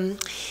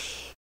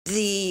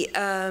the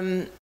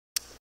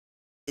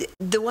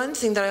one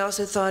thing that I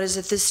also thought is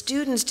that the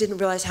students didn't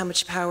realize how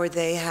much power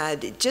they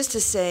had. Just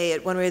to say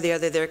it one way or the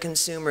other, they're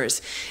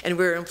consumers and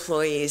we're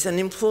employees, and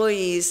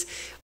employees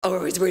are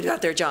always worried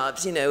about their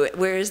jobs,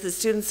 whereas the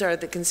students are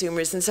the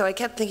consumers. And so I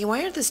kept thinking,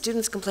 why aren't the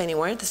students complaining?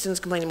 Why aren't the students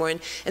complaining more?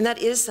 And that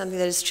is something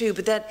that is true,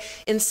 but that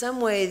in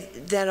some way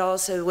that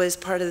also was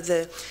part of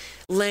the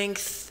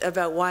length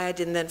about why I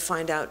didn't then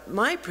find out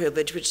my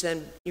privilege, which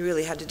then you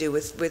really had to do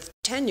with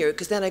tenure,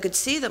 because then I could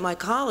see that my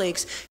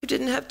colleagues who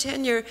didn't have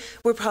tenure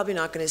were probably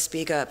not going to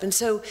speak up. And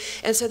so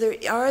there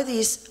are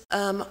these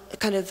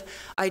kind of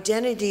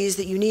identities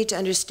that you need to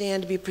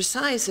understand to be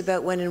precise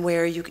about when and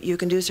where you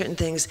can do certain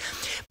things.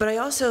 But I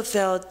also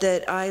felt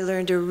that I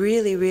learned a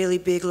really, really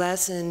big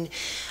lesson,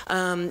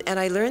 and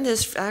I learned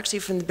this actually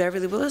from the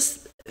Beverly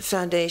Willis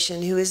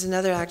Foundation, who is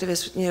another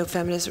activist,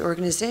 feminist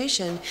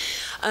organization,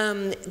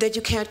 that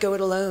you can't go it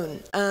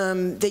alone.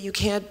 That you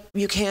can't,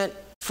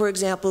 for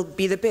example,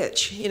 be the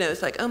bitch.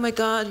 It's like, oh my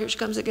God, here she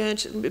comes again.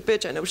 She's a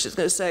bitch. I know what she's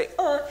going to say.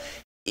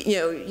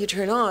 You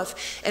turn off,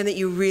 and that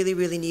you really,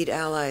 really need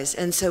allies.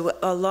 And so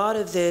a lot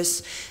of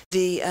this,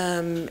 the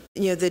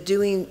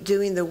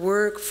doing the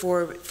work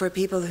for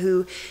people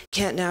who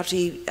can't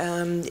naturally,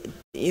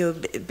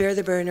 bear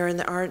the burden or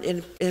aren't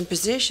in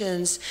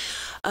positions,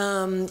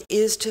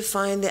 is to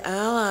find the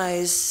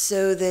allies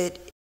so that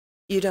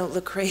you don't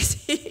look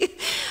crazy.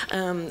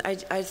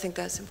 I think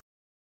that's important.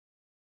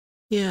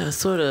 Yeah,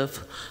 sort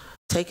of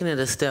taking it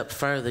a step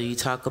further, you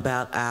talk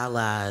about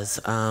allies,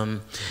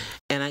 and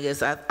I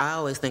guess I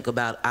always think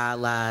about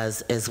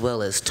allies as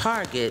well as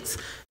targets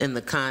in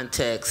the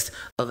context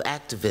of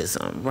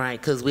activism, right?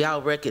 Because we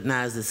all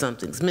recognize that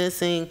something's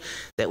missing,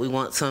 that we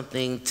want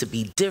something to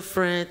be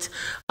different,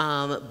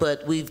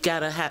 but we've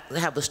got to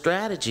have a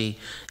strategy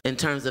in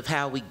terms of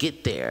how we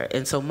get there.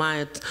 And so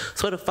my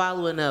sort of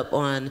following up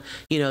on,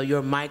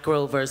 your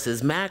micro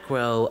versus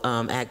macro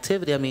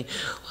activity, I mean,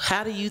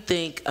 how do you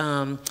think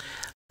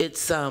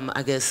it's,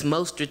 I guess,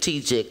 most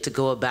strategic to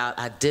go about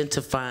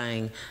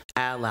identifying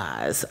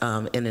allies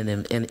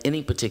in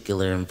any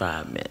particular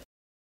environment?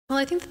 Well,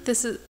 I think that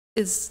this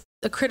is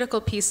a critical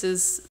piece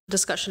is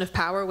discussion of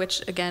power,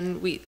 which,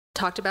 again, we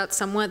talked about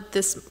somewhat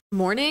this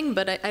morning,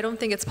 but I don't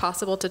think it's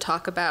possible to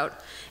talk about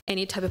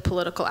any type of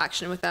political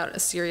action without a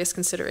serious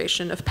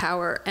consideration of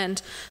power.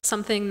 And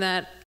something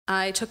that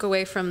I took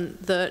away from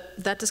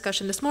that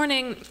discussion this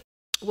morning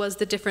was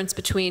the difference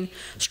between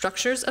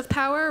structures of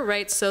power,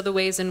 right? So the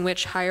ways in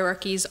which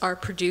hierarchies are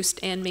produced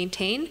and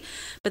maintained,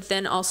 but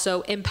then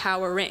also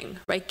empowering,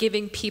 right?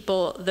 Giving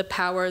people the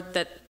power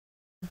that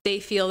they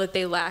feel that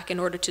they lack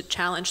in order to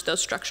challenge those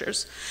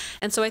structures.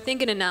 And so I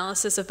think an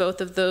analysis of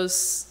both of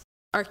those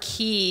are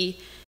key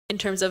in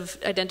terms of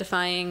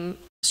identifying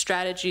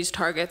strategies,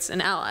 targets,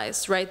 and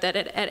allies, right? That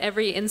at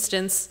every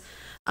instance,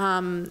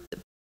 an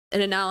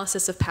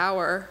analysis of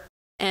power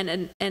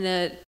and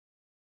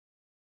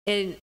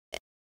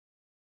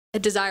a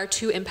desire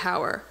to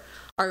empower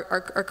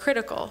are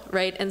critical,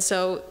 right? And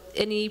so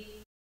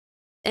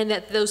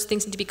that those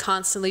things need to be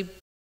constantly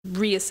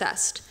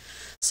reassessed.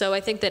 So I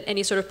think that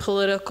any sort of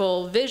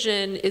political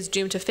vision is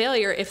doomed to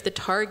failure if the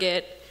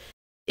target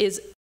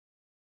is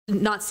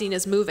not seen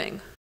as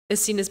moving,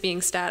 is seen as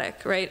being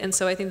static, right? And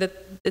so I think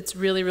that it's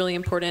really, really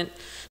important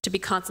to be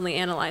constantly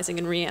analyzing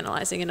and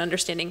reanalyzing and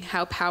understanding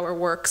how power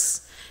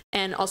works,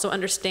 and also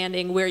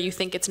understanding where you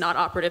think it's not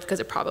operative, because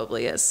it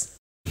probably is.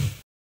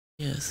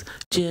 Yes.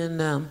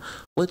 Jen,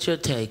 what's your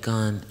take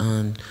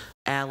on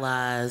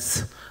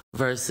allies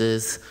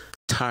versus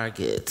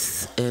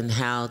targets and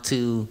how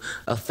to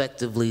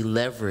effectively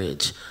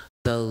leverage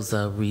those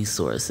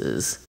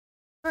resources?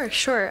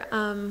 Sure.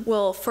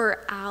 Well,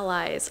 for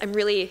allies,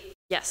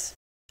 yes,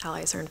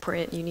 allies are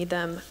important. You need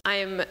them.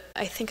 I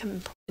think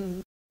I'm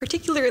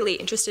particularly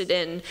interested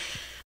in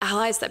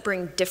allies that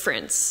bring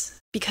difference,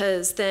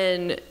 because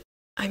then,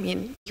 I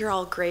mean, you're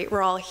all great.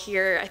 We're all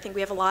here. I think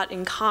we have a lot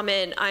in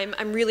common.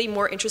 I'm really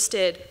more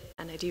interested,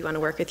 and I do want to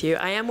work with you.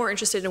 I am more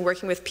interested in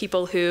working with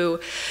people who,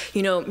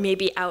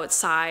 maybe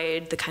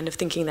outside the kind of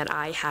thinking that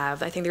I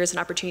have. I think there is an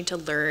opportunity to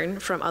learn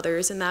from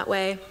others in that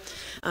way.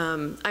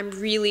 I'm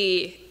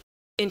really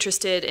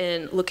interested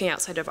in looking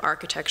outside of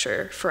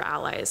architecture for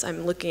allies.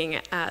 I'm looking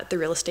at the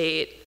real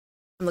estate.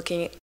 I'm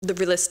looking at the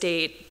real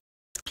estate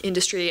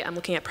industry. I'm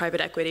looking at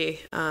private equity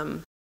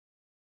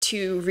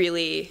to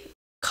really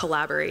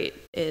collaborate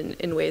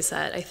in ways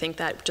that I think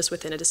that just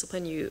within a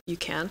discipline you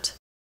can't.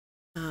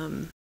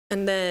 And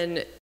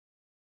then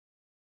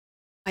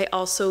I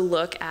also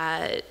look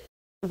at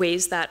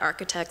ways that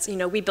architects,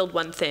 we build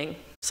one thing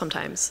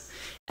sometimes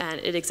and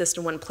it exists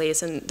in one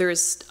place, and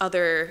there's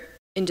other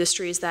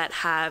industries that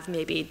have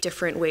maybe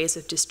different ways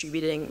of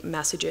distributing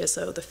messages.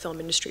 So the film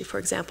industry, for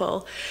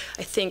example,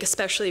 I think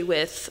especially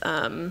with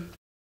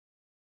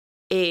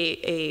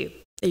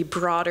a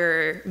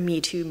broader Me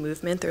Too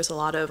movement, there's a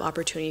lot of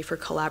opportunity for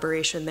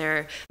collaboration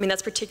there. I mean,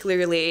 that's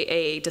particularly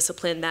a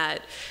discipline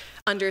that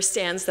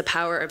understands the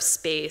power of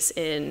space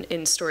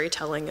in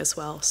storytelling as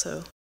well.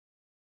 So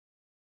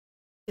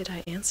did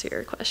I answer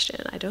your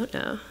question? I don't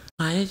know.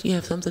 Maya, you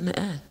have something to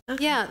add?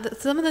 Okay. Yeah,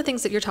 some of the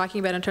things that you're talking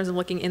about in terms of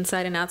looking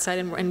inside and outside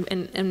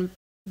and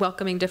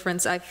welcoming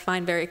difference, I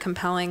find very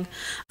compelling.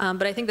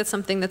 But I think that's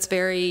something that's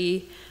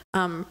very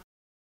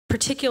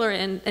particular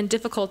and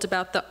difficult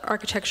about the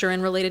architecture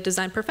and related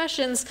design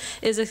professions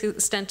is the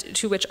extent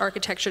to which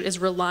architecture is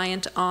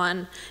reliant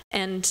on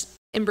and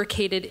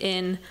imbricated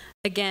in,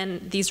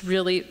 again, these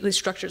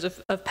structures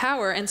of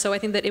power. And so I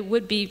think that it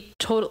would be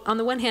total, on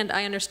the one hand,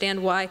 I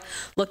understand why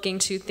looking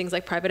to things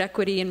like private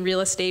equity and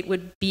real estate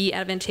would be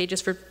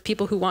advantageous for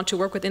people who want to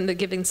work within the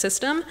given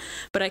system.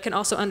 But I can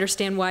also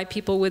understand why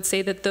people would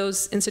say that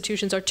those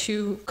institutions are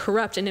too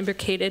corrupt and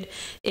imbricated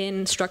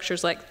in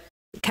structures like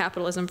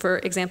capitalism, for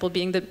example,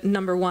 being the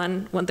number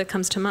one that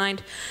comes to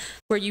mind,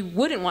 where you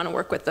wouldn't want to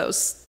work with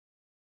those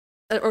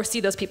or see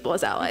those people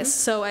as allies. Mm-hmm.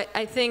 So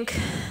I think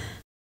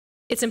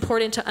it's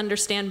important to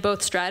understand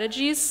both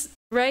strategies,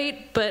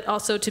 right? But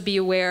also to be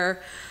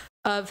aware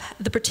of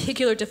the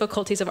particular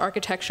difficulties of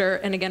architecture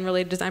and, again,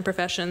 related design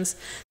professions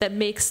that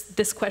makes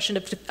this question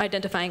of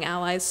identifying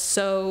allies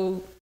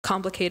so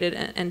complicated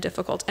and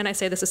difficult. And I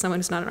say this as someone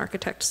who's not an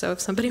architect, so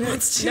if somebody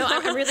wants to... No,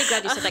 I'm really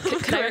glad you said that.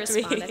 Could I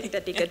respond? I think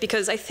that'd be good,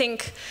 because I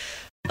think,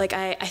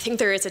 I think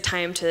there is a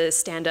time to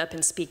stand up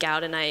and speak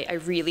out, and I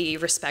really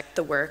respect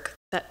the work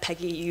that,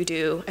 Peggy, you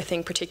do, I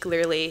think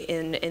particularly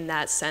in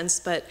that sense,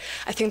 but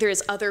I think there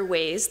is other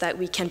ways that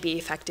we can be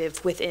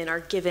effective within our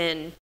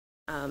given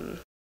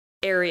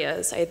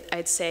areas,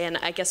 I'd say. And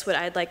I guess what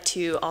I'd like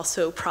to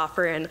also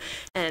proffer and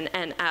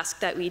ask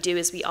that we do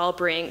is we all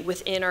bring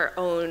within our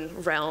own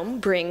realm,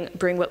 bring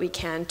what we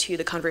can to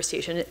the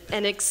conversation,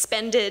 an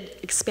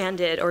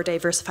expanded or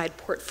diversified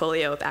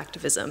portfolio of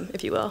activism,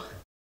 if you will.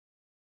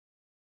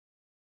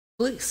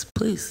 Please,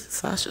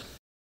 Sasha.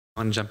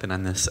 I want to jump in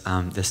on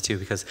this too,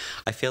 because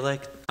I feel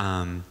like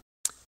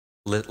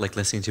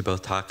listening to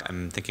both talk,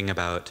 I'm thinking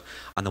about,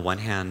 on the one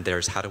hand,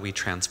 there's how do we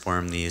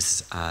transform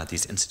these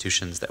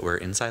institutions that we're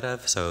inside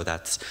of. So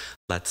that's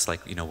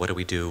what do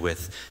we do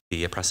with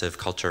the oppressive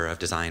culture of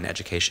design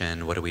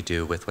education? What do we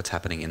do with what's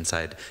happening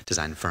inside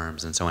design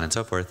firms, and so on and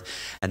so forth?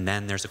 And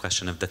then there's a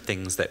question of the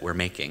things that we're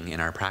making in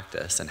our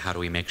practice, and how do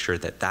we make sure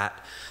that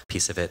that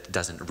piece of it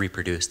doesn't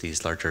reproduce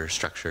these larger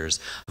structures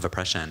of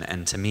oppression.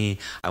 And to me,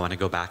 I want to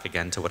go back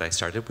again to what I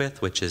started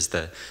with, which is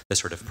the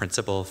sort of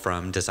principle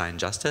from design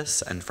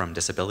justice and from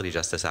disability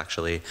justice,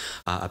 actually,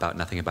 about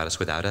nothing about us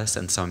without us.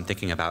 And so I'm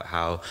thinking about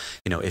how,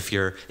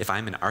 if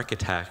I'm an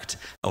architect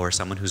or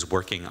someone who's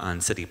working on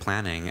city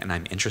planning, and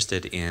I'm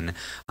interested in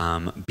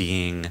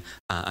being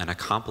an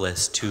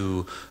accomplice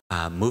to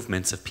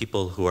movements of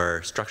people who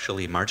are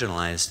structurally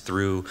marginalized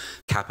through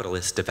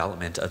capitalist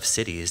development of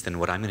cities, then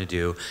what I'm going to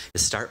do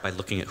is start by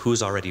looking at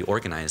who's already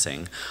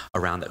organizing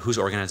around that, who's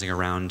organizing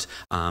around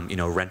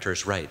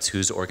renters' rights,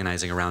 who's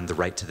organizing around the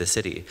right to the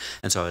city.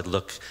 And so I'd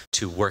look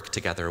to work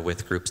together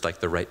with groups like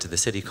the Right to the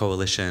City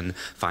Coalition,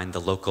 find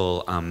the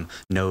local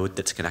node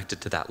that's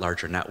connected to that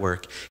larger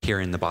network. Here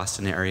in the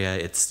Boston area,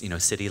 it's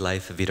City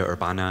Life, Vida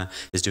Urbana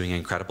is doing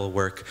incredible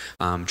work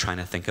trying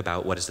to think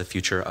about what does the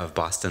future of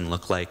Boston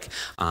look like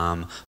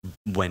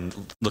when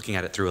looking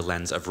at it through a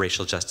lens of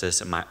racial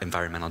justice,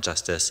 environmental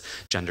justice,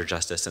 gender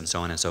justice, and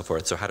so on and so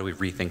forth. So how do we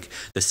rethink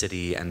the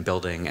city and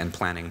building and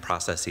planning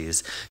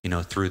processes,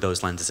 through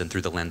those lenses and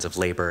through the lens of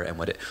labor and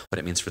what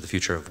it means for the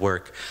future of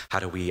work? How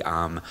do we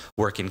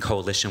work in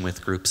coalition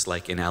with groups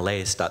like in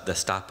LA, the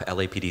Stop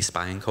LAPD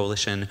Spying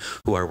Coalition,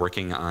 who are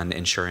working on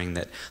ensuring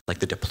that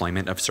the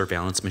deployment of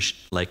surveillance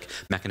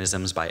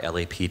mechanisms by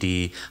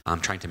LAPD,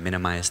 trying to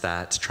minimize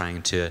that,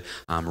 trying to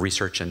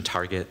research and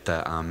target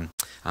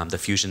the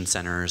fusion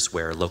centers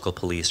where local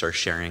police are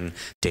sharing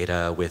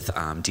data with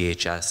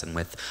DHS and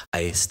with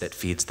ICE that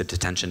feeds the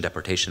detention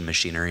deportation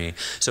machinery.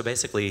 So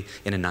basically,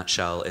 in a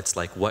nutshell, it's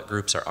like what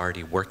groups are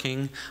already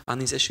working on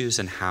these issues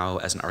and how,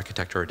 as an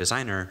architect or a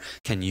designer,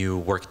 can you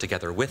work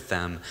together with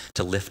them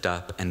to lift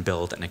up and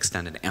build and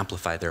extend and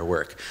amplify their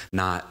work,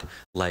 not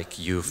like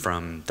you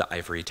from the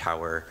ivory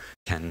tower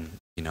can,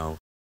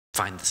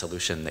 find the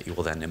solution that you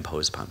will then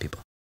impose upon people.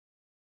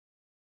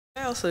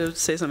 I also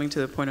say something to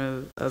the point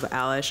of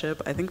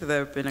allyship. I think that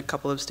there have been a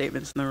couple of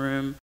statements in the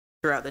room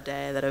throughout the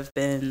day that have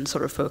been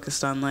sort of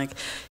focused on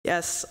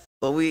yes,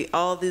 well,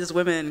 all these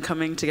women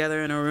coming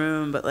together in a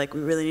room, but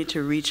we really need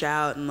to reach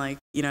out and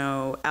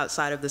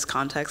outside of this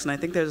context. And I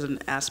think there's an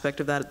aspect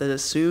of that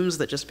assumes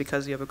that just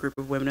because you have a group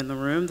of women in the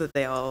room that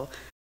they all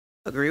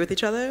agree with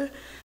each other.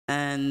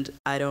 And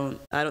I don't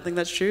think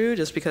that's true.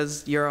 Just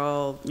because you're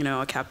all,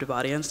 a captive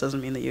audience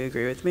doesn't mean that you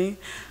agree with me.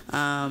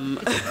 And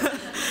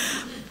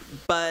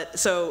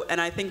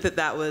I think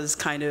that was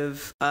kind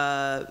of,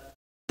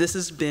 this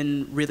has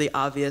been really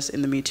obvious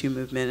in the Me Too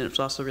movement, and it's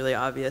also really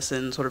obvious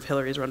in sort of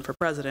Hillary's run for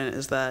president,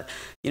 is that,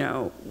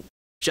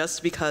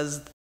 just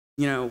because,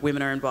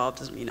 women are involved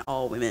doesn't mean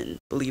all women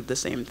believe the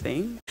same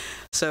thing.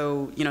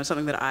 So,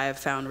 something that I have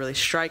found really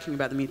striking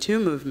about the Me Too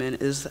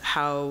movement is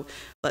how,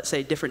 let's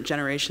say, different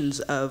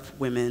generations of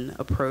women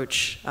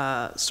approach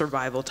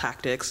survival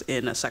tactics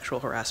in a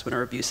sexual harassment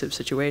or abusive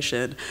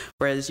situation.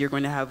 Whereas you're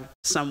going to have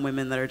some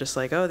women that are just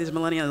like, oh, these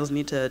millennials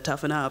need to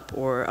toughen up,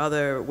 or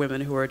other women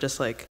who are just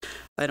like,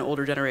 an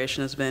older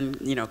generation has been,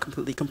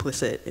 completely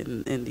complicit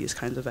in these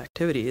kinds of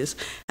activities.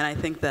 And I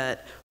think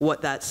that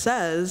what that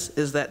says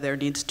is that there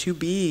needs to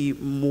be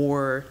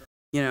more,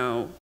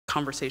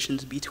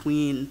 conversations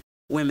between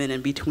women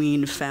and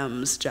between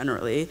femmes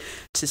generally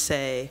to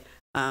say,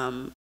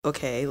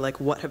 okay,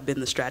 what have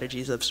been the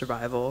strategies of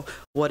survival?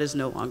 What is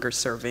no longer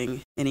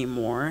serving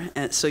anymore?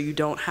 And so you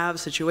don't have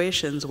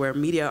situations where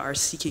media are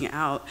seeking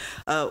out,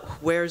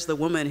 where's the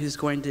woman who's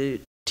going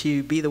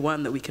to be the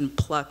one that we can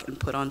pluck and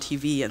put on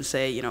TV and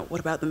say, what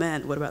about the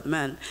men? What about the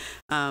men?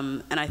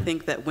 And I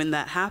think that when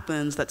that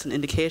happens, that's an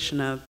indication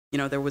of,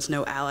 there was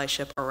no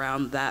allyship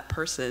around that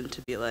person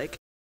to be like,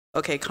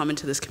 okay, come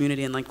into this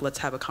community and let's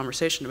have a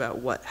conversation about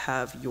what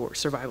have your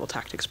survival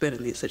tactics been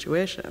in these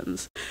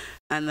situations.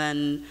 And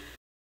then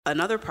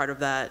another part of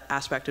that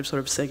aspect of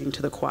sort of singing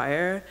to the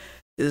choir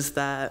is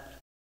that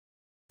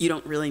you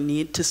don't really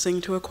need to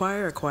sing to a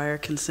choir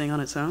can sing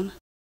on its own.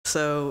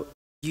 So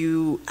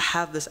you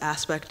have this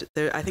aspect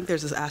there. I think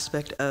there's this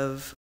aspect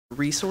of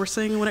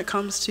resourcing when it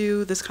comes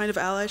to this kind of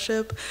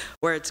allyship,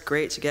 where it's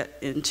great to get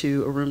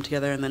into a room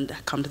together and then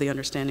come to the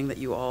understanding that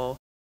you all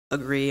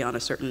agree on a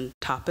certain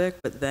topic,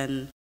 but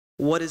then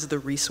what is the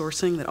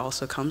resourcing that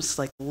also comes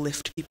to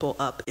lift people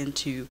up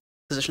into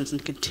positions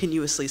and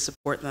continuously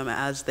support them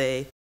as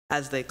they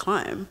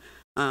climb.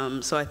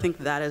 So I think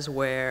that is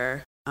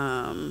where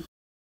I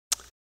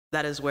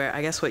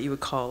guess what you would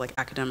call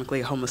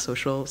academically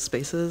homosocial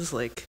spaces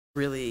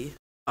really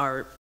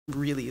are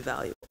really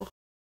valuable.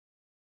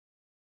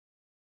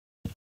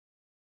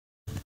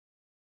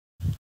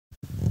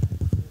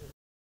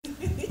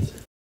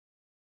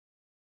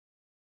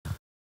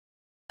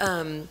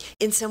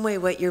 In some way,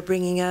 what you're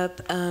bringing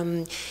up,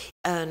 and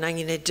I'm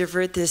going to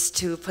divert this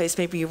to a place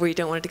maybe where you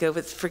don't want it to go,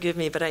 but forgive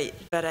me, but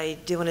I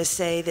do want to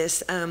say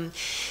this,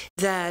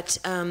 that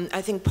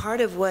I think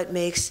part of what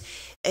makes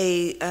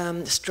a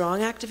strong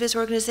activist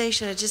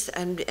organization,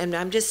 and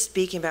I'm just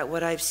speaking about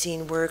what I've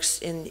seen works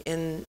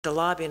in the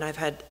lobby, and I've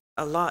had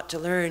a lot to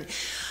learn,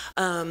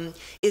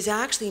 is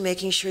actually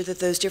making sure that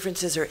those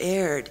differences are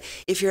aired.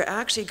 If you're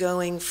actually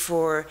going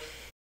for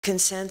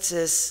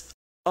consensus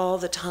all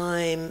the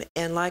time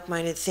and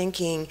like-minded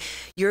thinking,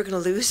 you're going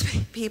to lose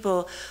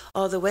people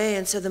all the way.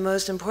 And so the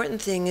most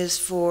important thing is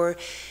for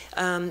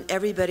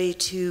everybody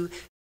to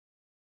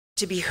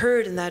be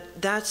heard, and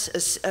that's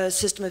a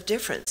system of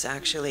difference,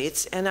 actually.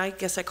 And I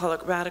guess I call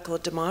it radical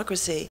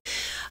democracy.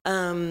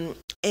 And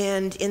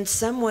in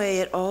some way,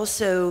 it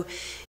also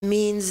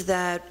means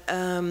that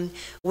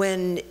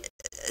when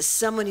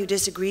someone who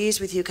disagrees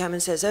with you comes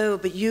and says, "Oh,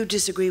 but you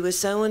disagree with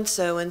so and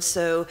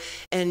so,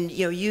 and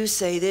you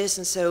say this,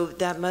 and so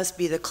that must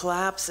be the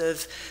collapse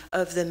of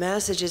the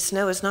message."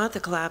 No, it's not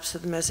the collapse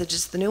of the message.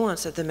 It's the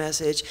nuance of the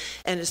message,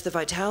 and it's the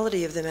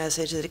vitality of the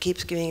message that it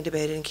keeps being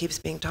debated and keeps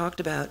being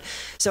talked about.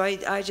 So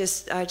I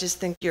just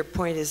think your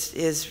point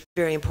is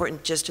very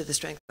important, just to the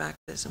strength of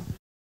activism.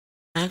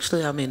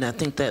 Actually, I mean, I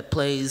think that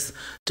plays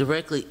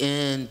directly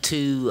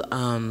into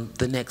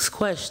the next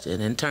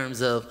question in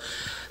terms of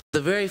the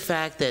very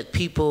fact that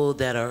people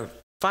that are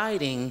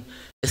fighting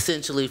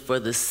essentially for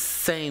the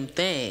same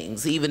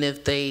things, even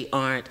if they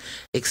aren't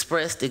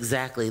expressed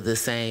exactly the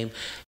same,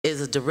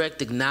 is a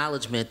direct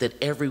acknowledgement that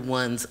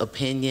everyone's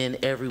opinion,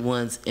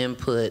 everyone's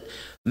input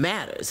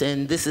matters.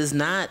 And this is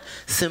not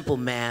simple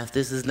math.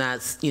 This is not,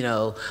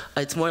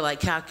 it's more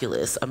like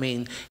calculus. I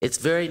mean, it's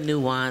very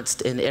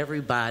nuanced, and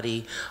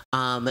everybody,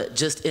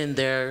 just in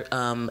their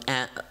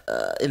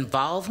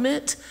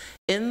involvement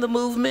in the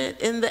movement,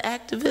 in the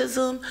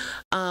activism,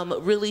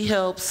 really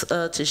helps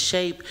to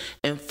shape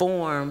and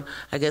form,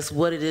 I guess,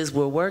 what it is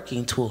we're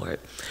working toward.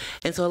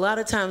 And so a lot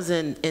of times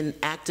in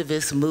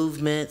activist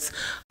movements,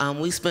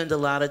 we spend a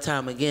lot of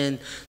time, again,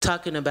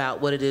 talking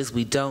about what it is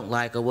we don't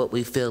like or what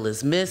we feel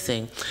is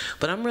missing.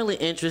 But I'm really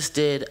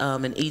interested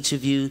in each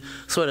of you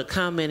sort of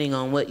commenting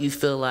on what you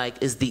feel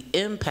like is the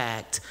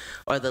impact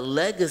or the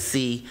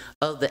legacy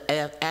of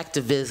the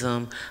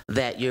activism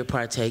that you're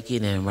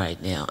partaking in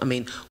right now. I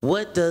mean,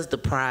 what does the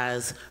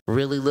prize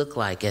really look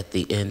like at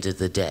the end of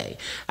the day?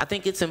 I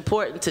think it's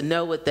important to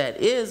know what that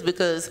is,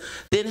 because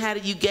then how do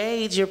you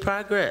gauge your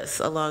progress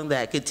along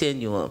that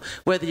continuum,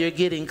 whether you're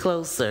getting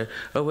closer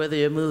or whether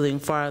you're moving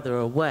farther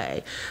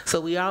away?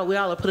 So we all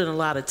are putting a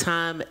lot of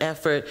time,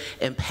 effort,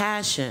 and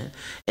passion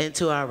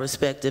into our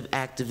respective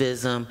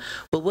activism.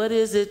 But what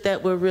is it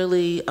that we're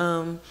really,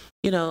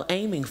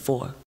 aiming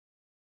for?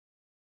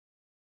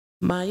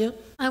 Maya?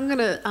 I'm going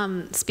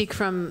to speak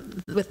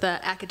with the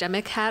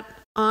academic hat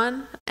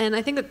on, and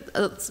I think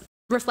that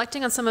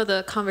reflecting on some of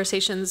the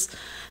conversations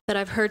that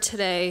I've heard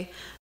today,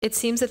 it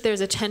seems that there's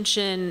a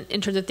tension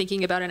in terms of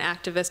thinking about an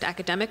activist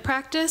academic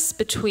practice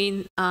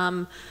between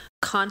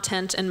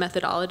content and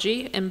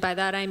methodology. And by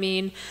that I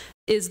mean,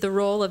 is the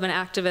role of an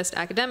activist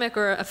academic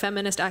or a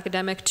feminist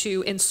academic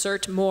to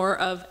insert more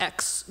of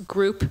X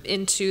group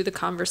into the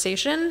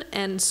conversation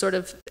and sort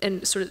of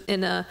in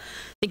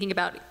thinking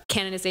about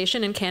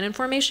canonization and canon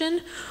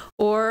formation,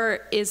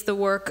 or is the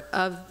work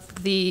of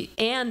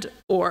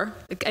or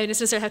it doesn't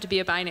necessarily have to be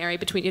a binary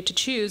between you to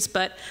choose,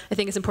 but I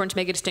think it's important to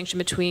make a distinction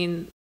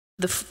between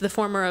the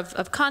former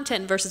of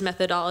content versus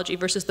methodology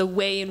versus the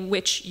way in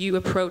which you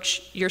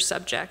approach your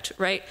subject,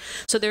 right?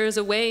 So there is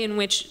a way in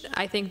which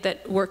I think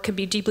that work can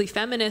be deeply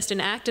feminist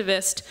and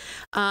activist,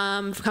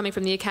 coming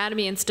from the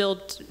academy and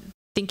still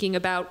thinking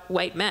about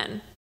white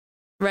men,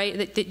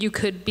 right? That you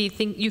could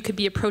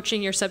be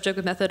approaching your subject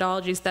with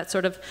methodologies that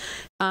sort of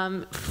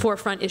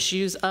forefront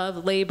issues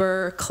of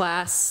labor,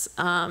 class,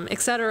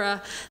 et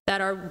cetera, that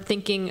are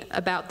thinking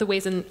about the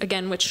ways in,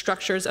 again, which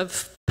structures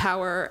of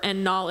power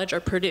and knowledge are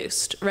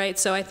produced, right?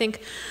 So I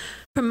think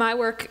from my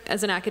work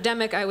as an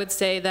academic, I would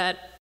say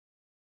that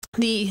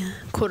the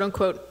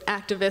quote-unquote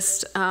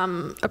activist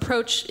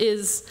approach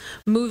is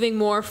moving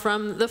more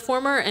from the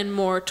former and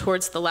more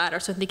towards the latter.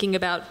 So thinking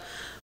about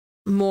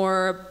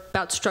more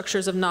about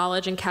structures of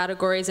knowledge and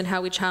categories and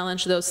how we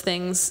challenge those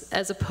things,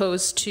 as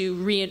opposed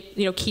to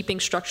keeping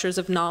structures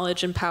of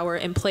knowledge and power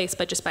in place,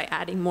 but just by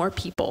adding more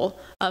people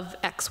of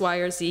X, Y,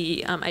 or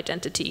Z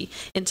identity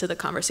into the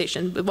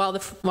conversation. But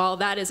while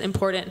that is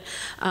important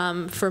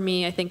for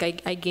me, I think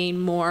I gain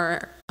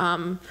more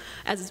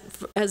as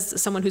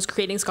someone who's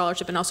creating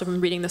scholarship, and also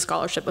from reading the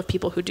scholarship of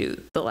people who do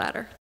the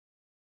latter.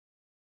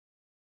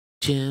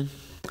 Jen?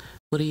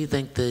 What do you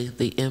think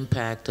the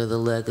impact or the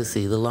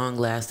legacy, the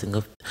long-lasting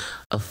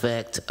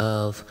effect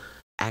of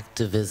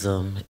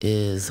activism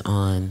is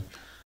on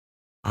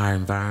our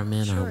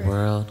environment, Sure. our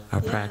world,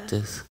 our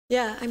practice?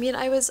 Yeah, I mean,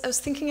 I was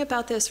thinking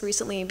about this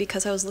recently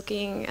because I was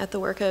looking at the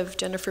work of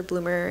Jennifer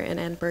Bloomer and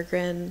Anne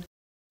Berggren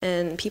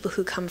and people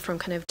who come from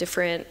kind of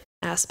different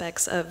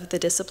aspects of the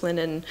discipline,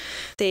 and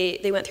they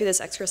went through this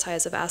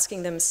exercise of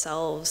asking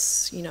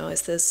themselves,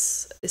 is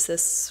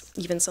this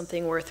even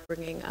something worth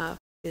bringing up?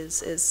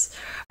 Is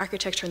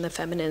architecture and the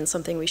feminine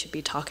something we should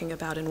be talking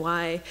about, and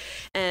why?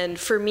 And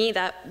for me,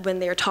 that when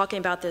they were talking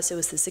about this, it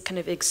was this kind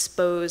of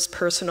exposed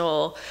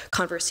personal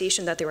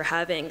conversation that they were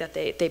having that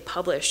they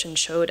published and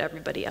showed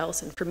everybody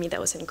else. And for me, that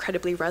was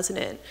incredibly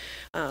resonant.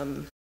 And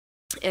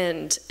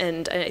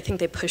I think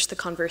they pushed the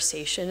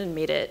conversation and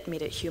made it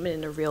human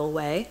in a real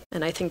way.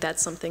 And I think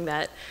that's something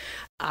that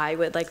I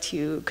would like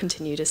to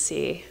continue to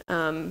see.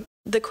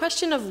 The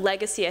question of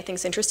legacy, I think,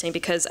 is interesting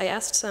because I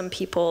asked some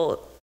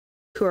people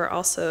who are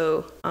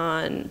also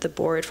on the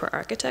board for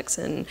architects,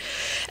 and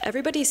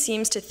everybody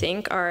seems to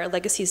think our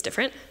legacy is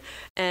different,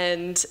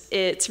 and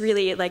it's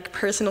really like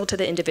personal to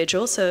the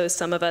individual. So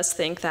some of us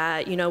think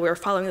that, you know, we're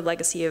following the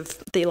legacy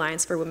of the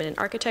Alliance for Women in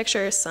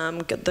Architecture,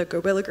 the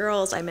Guerrilla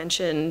Girls, I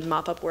mentioned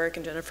Mop-Up Work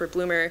and Jennifer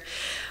Bloomer.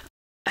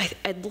 I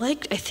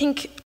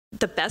think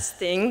the best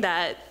thing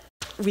that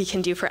we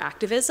can do for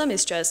activism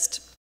is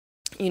just,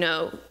 you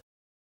know,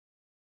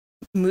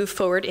 move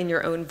forward in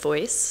your own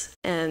voice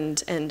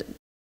and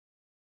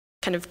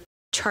kind of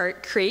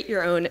create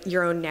your own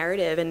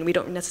narrative, and we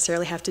don't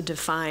necessarily have to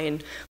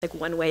define like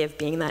one way of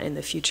being that in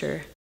the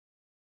future.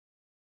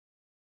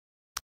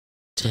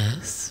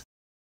 Jess?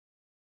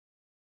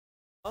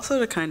 Also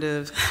to kind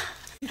of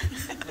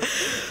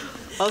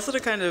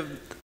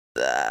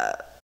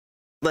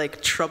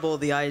like trouble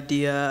the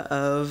idea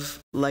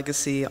of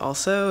legacy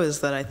also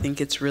is that I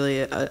think it's really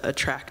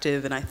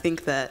attractive, and I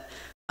think that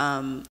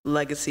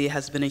legacy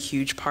has been a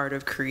huge part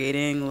of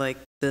creating like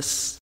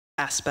this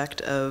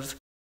aspect of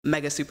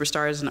mega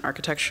superstars in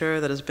architecture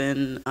that has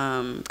been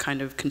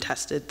kind of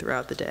contested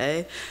throughout the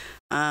day.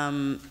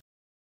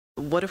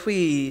 What if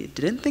we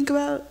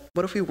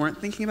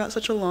weren't thinking about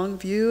such a long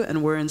view,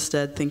 and we're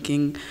instead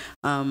thinking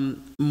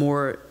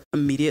more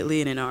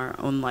immediately and in our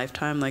own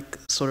lifetime? Like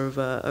sort of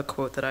a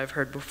quote that I've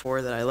heard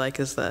before that I like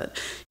is that,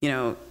 you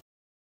know,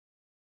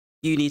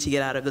 you need to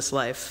get out of this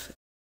life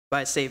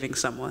by saving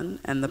someone,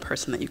 and the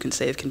person that you can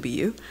save can be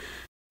you.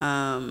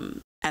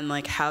 And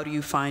like, how do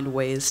you find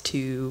ways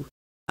to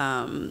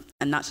and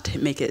not to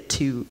make it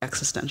too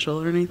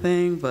existential or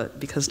anything, but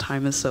because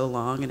time is so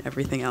long and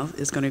everything else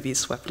is going to be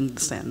swept into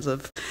the sands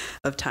of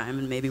time,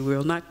 and maybe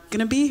we're not going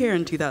to be here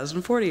in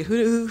 2040.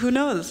 Who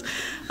knows?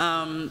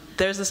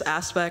 There's this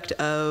aspect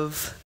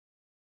of,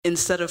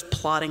 instead of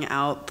plotting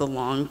out the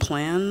long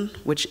plan,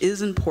 which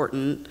is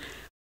important,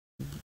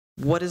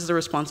 what is the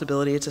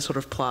responsibility to sort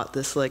of plot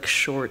this like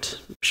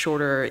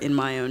shorter in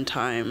my own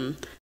time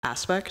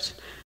aspect?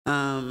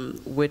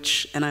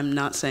 And I'm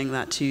not saying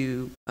that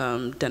to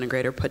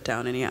denigrate or put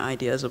down any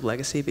ideas of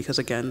legacy, because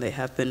again, they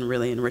have been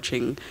really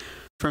enriching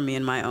for me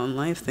in my own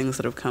life, things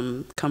that have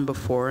come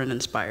before and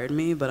inspired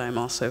me. But I'm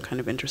also kind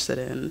of interested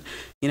in,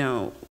 you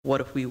know,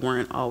 what if we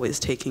weren't always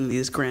taking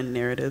these grand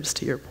narratives,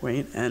 to your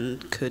point,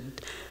 and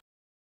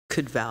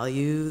could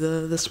value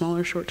the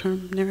smaller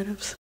short-term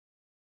narratives?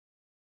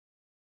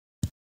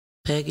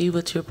 Peggy,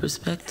 what's your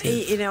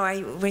perspective? You know,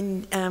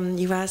 when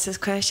you asked this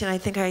question, I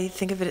think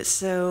of it as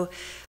so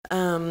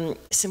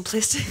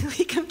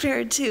simplistically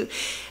compared to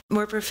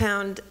more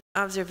profound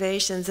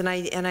observations, and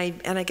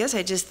I guess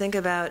I just think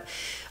about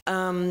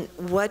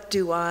what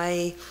do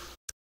I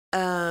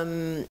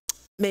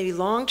maybe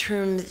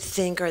long-term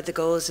think are the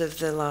goals of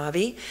the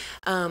lobby,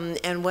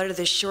 and what are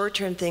the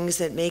short-term things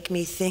that make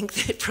me think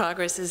that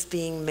progress is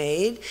being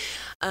made.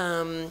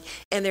 And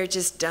they're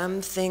just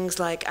dumb things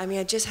like, I mean,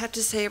 I just have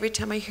to say, every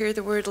time I hear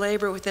the word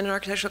labor within an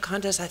architectural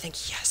contest, I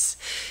think, yes,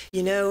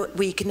 you know,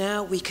 we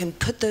can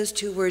put those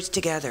two words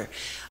together.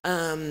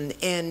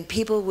 And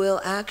people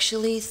will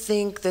actually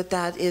think that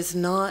that is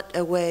not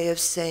a way of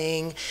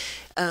saying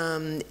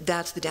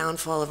that's the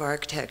downfall of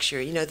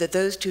architecture, you know, that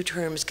those two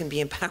terms can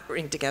be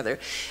empowering together.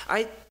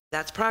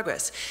 That's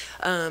progress.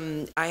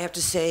 I have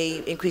to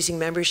say, increasing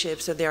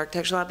memberships of the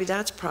architectural lobby,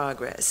 that's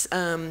progress.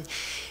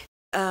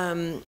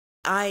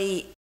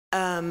 I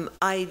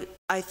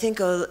think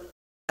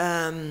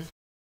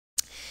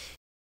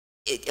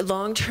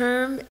long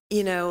term,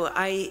 you know,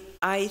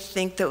 I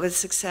think that what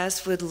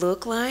success would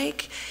look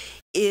like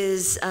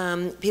is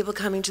people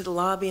coming to the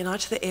lobby and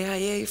not to the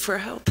AIA for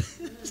help.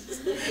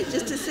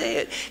 Just to say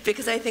it,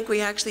 because I think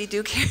we actually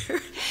do care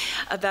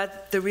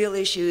about the real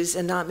issues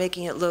and not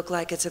making it look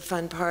like it's a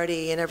fun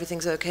party and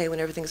everything's okay when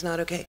everything's not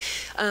okay.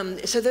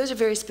 So those are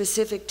very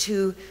specific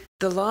to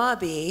the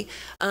lobby.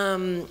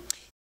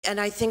 And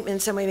I think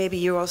in some way maybe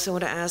you also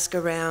want to ask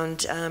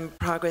around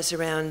progress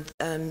around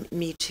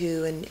Me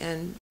Too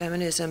and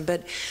feminism,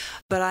 but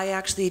I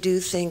actually do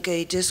think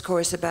a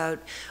discourse about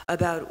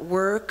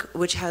work,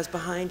 which has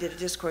behind it a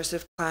discourse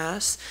of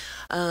class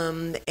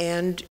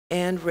and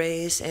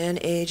race and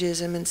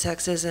ageism and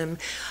sexism,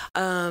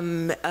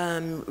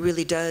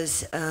 really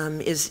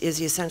is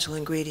the essential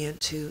ingredient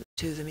to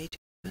the Me Too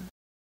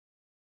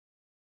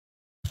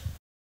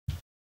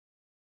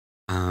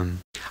movement.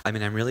 I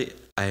mean, I really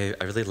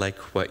like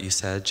what you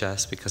said,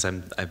 Jess, because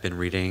I've been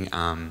reading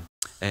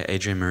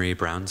Adrienne Marie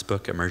Brown's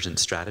book, Emergent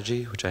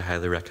Strategy, which I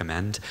highly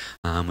recommend,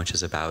 which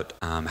is about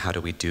how do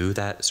we do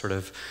that sort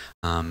of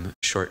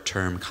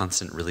short-term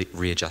constant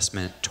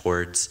readjustment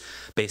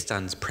based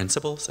on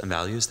principles and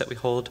values that we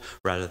hold,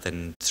 rather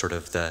than sort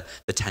of the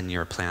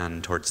 10-year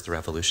plan towards the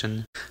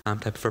revolution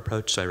type of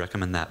approach. So I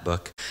recommend that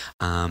book.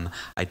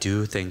 I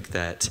do think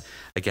that,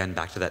 again,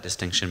 back to that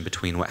distinction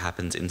between what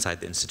happens inside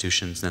the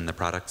institutions and then the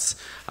products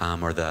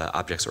or the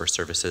objects or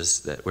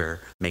services that we're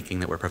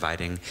making, that we're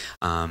providing.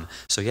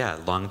 So yeah,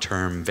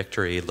 long-term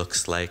victory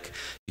looks like,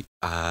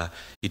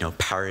 you know,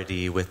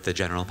 parity with the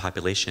general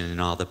population in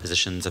all the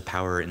positions of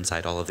power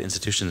inside all of the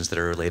institutions that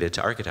are related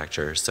to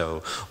architecture.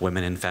 So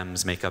women and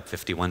femmes make up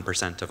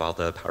 51% of all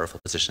the powerful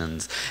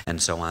positions, and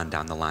so on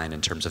down the line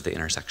in terms of the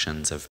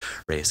intersections of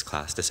race,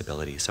 class,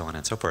 disability, so on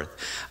and so forth.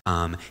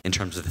 In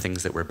terms of the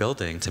things that we're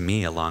building, to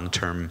me, a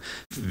long-term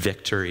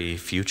victory,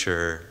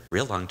 future,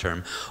 real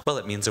long-term, well,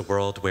 it means a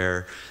world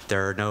where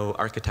there are no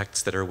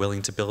architects that are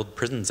willing to build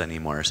prisons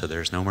anymore, so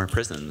there's no more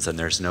prisons, and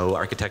there's no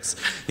architects,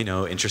 you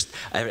know,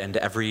 and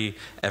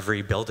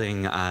every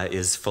building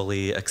is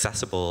fully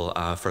accessible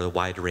for a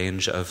wide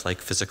range of like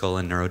physical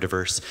and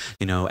neurodiverse,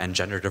 you know, and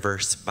gender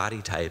diverse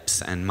body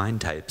types and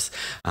mind types,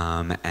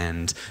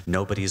 and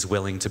nobody's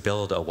willing to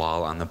build a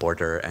wall on the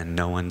border, and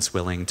no one's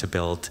willing to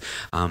build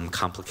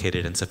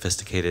complicated and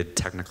sophisticated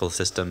technical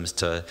systems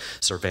to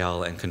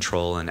surveil and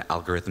control and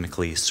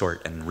algorithmically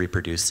sort and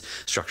reproduce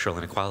structural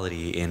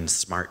inequality in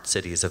smart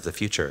cities of the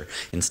future.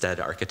 Instead,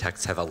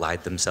 architects have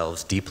allied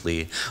themselves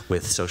deeply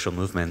with social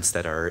movements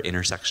that are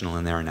intersectional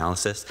in their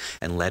analysis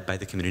and led by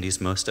the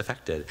communities most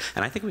affected.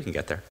 And I think we can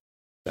get there.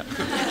 Yeah.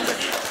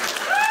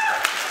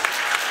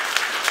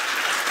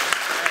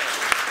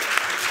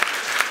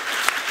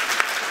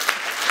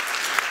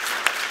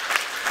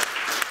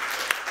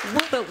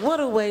 What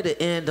a way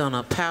to end on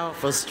a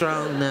powerful,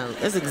 strong note.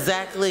 That's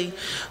exactly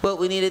what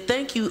we needed.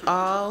 Thank you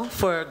all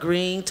for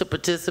agreeing to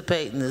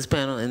participate in this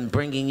panel and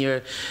bringing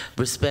your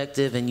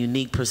respective and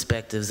unique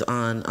perspectives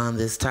on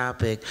this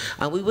topic.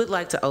 We would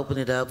like to open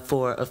it up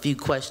for a few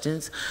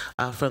questions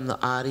from the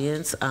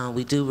audience.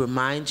 We do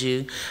remind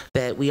you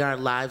that we are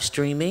live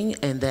streaming,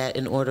 and that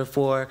in order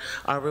for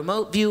our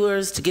remote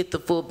viewers to get the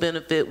full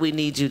benefit, we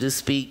need you to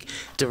speak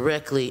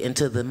directly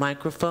into the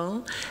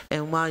microphone.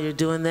 And while you're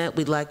doing that,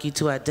 we'd like you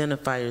to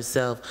identify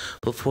yourself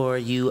before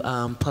you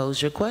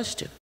pose your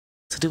question.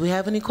 So do we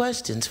have any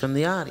questions from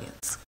the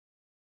audience?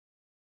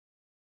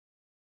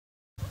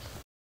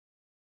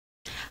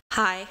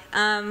 Hi,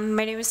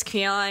 my name is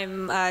Camille.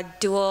 I'm a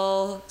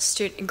dual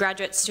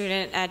graduate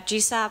student at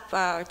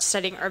GSAP,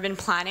 studying urban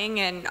planning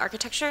and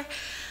architecture.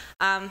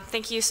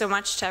 Thank you so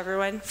much to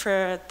everyone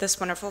for this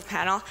wonderful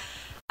panel.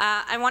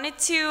 I wanted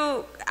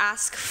to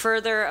ask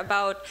further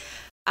about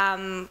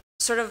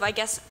sort of, I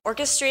guess,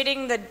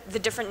 orchestrating the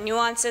different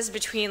nuances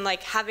between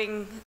like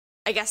having,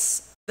 I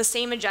guess, the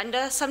same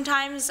agenda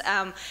sometimes,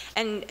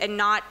 and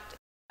not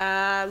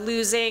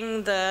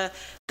losing the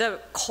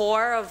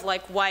core of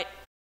like what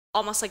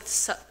almost like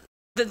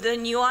the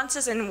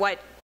nuances and what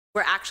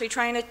we're actually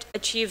trying to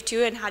achieve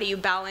too, and how do you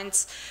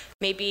balance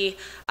maybe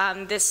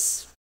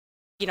this,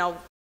 you know,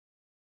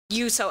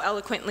 you so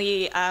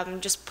eloquently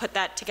just put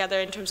that together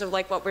in terms of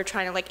like what we're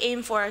trying to like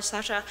aim for,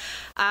 Sasha,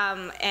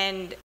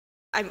 and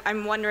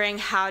I'm wondering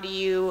how do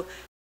you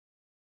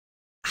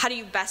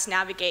best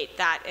navigate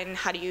that, and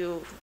how do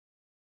you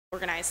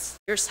organize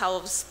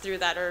yourselves through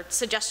that, or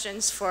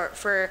suggestions for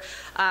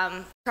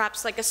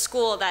perhaps like a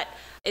school that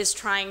is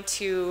trying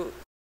to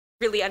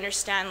really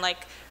understand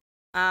like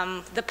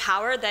the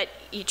power that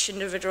each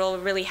individual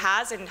really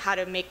has, and how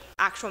to make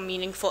actual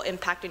meaningful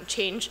impact and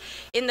change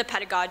in the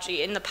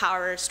pedagogy, in the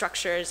power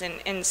structures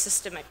and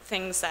systemic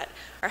things that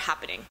are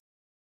happening.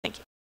 Thank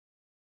you.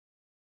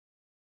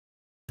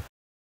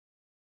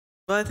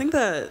 Well, I think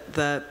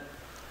that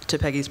to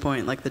Peggy's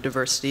point, like the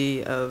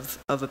diversity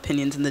of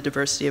opinions and the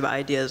diversity of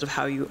ideas of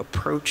how you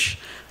approach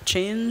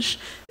change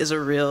is a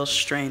real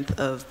strength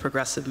of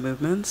progressive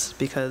movements,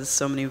 because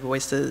so many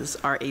voices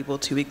are able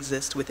to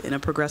exist within a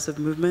progressive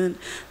movement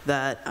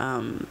that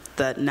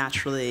that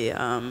naturally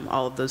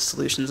all of those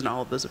solutions and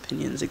all of those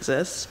opinions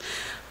exist.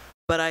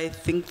 But I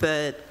think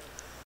that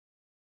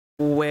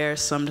where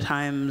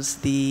sometimes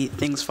the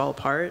things fall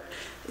apart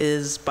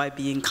is by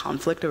being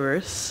conflict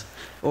averse,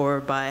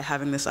 or by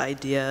having this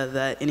idea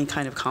that any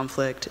kind of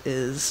conflict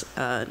is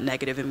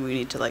negative and we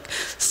need to like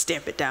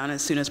stamp it down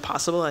as soon as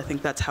possible. I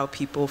think that's how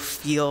people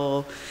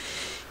feel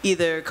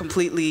either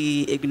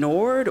completely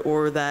ignored,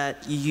 or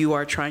that you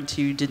are trying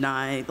to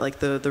deny like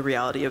the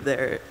reality of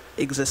their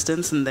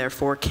existence, and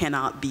therefore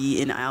cannot be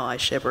in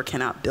allyship or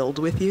cannot build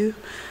with you.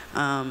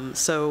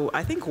 So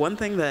I think one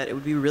thing that it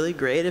would be really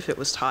great if it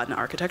was taught in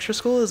architecture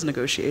school is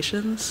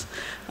negotiations.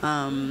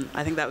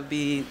 I think that would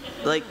be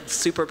like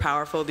super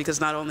powerful, because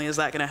not only is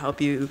that going to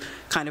help you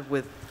kind of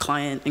with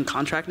client and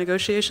contract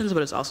negotiations,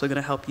 but it's also going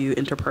to help you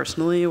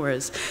interpersonally.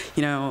 Whereas,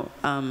 you know,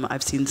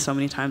 I've seen so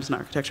many times in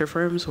architecture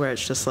firms where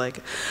it's just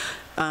like,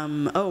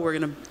 oh, we're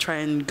going to try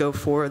and go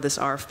for this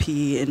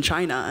RFP in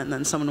China, and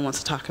then someone wants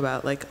to talk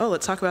about like, oh,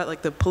 let's talk about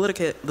like the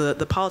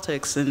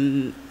politics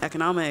and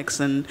economics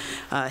and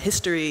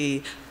history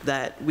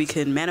that we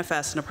can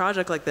manifest in a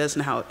project like this,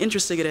 and how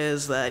interesting it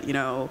is that, you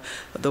know,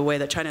 the way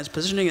that China is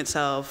positioning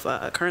itself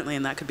currently,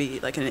 and that could be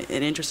like an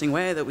interesting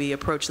way that we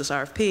approach this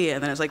RFP.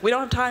 And then it's like, we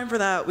don't have time for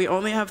that. We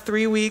only have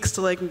 3 weeks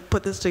to like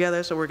put this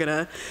together, so we're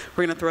gonna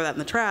throw that in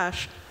the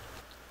trash.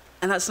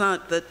 And that's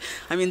not that,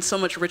 I mean, so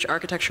much rich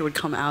architecture would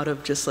come out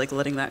of just like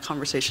letting that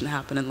conversation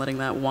happen and letting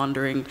that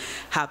wandering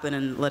happen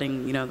and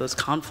letting, you know, those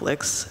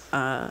conflicts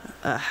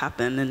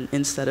happen, and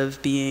instead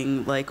of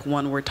being like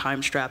one we're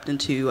time strapped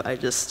into, I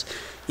just,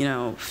 you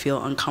know,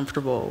 feel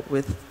uncomfortable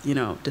with, you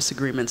know,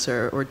 disagreements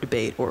or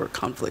debate or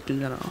conflict in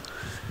general.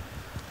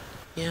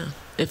 Yeah.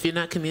 If you're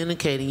not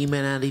communicating, you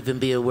may not even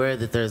be aware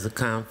that there's a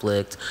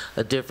conflict,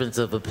 a difference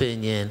of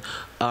opinion,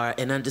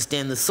 and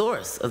understand the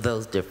source of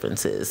those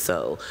differences.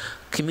 So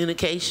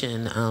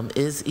communication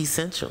is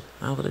essential.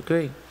 I would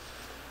agree.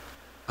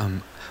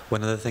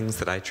 One of the things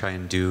that I try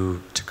and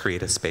do to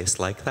create a space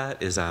like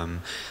that is I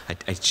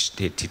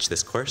teach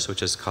this course,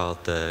 which is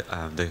called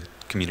the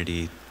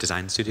Community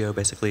Design Studio,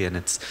 basically, and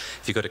it's,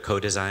 if you go to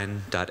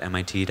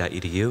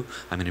codesign.mit.edu,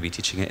 I'm going to be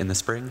teaching it in the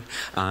spring,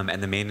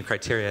 and the main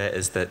criteria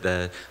is that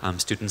the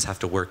students have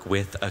to work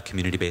with a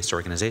community-based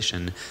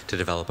organization to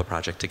develop a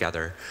project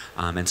together,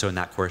 and so in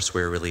that course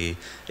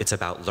it's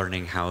about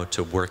learning how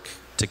to work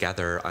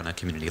together on a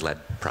community-led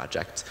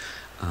project.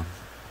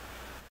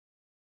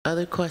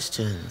 Other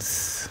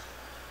questions?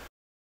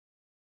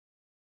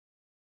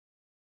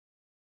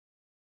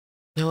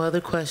 No other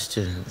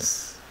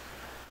questions?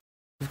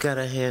 We've got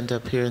a hand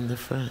up here in the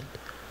front.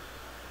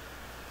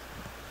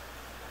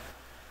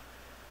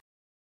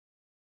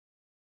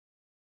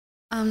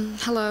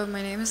 Hello,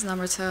 my name is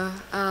Namrata,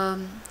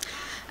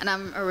 and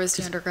I'm a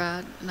RISD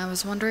undergrad, and I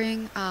was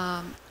wondering,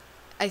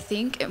 I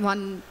think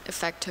one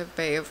effective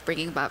way of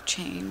bringing about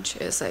change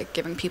is like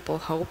giving people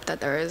hope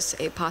that there is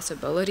a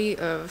possibility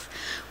of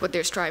what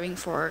they're striving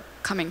for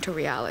coming to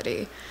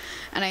reality.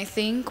 And I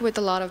think with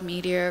a lot of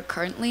media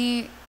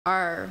currently,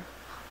 our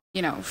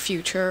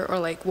future, or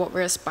like what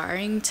we're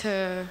aspiring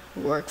to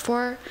work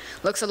for,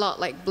 looks a lot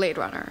like Blade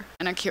Runner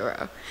and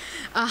Akira.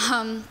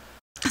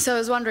 So I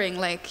was wondering,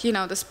 like,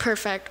 this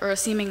perfect or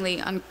seemingly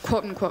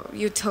quote-unquote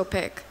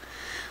utopic,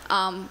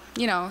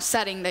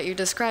 setting that you're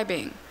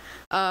describing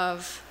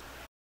of,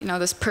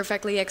 this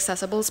perfectly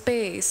accessible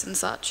space and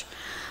such.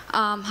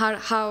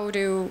 How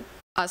do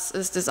us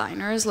as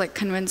designers like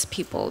convince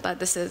people that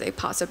this is a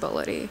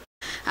possibility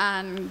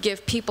and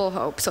give people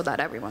hope so that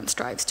everyone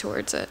strives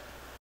towards it?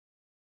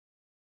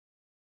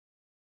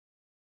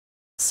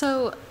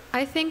 So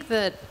I think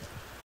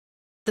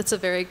that's a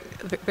very,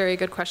 very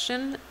good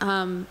question.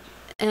 And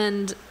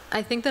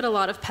I think that a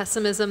lot of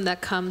pessimism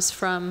that comes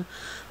from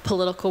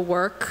political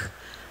work,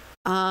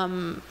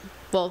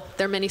 well,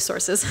 there are many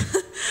sources,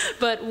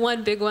 but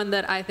one big one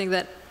that I think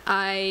that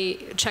I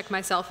check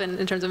myself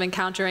in terms of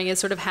encountering is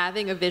sort of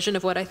having a vision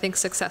of what I think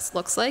success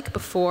looks like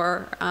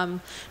before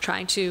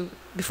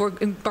before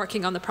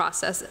embarking on the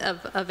process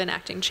of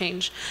enacting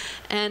change.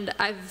 And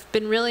I've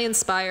been really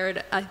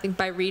inspired, I think,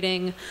 by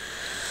reading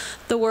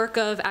the work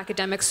of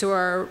academics who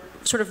are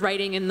sort of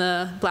writing in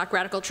the Black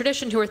radical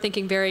tradition, who are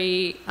thinking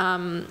very,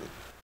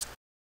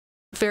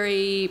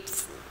 very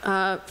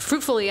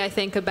fruitfully, I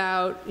think,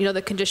 about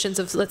the conditions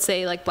of, let's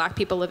say, like Black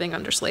people living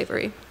under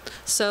slavery.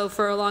 So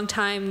for a long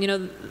time,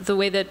 the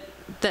way that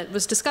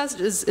was discussed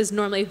is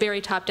normally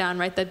very top-down,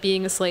 right? That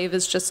being a slave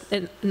is just,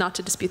 and not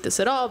to dispute this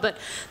at all, but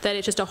that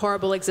it's just a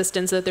horrible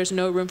existence, that there's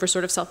no room for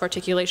sort of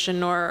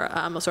self-articulation or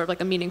sort of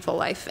like a meaningful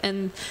life.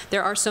 And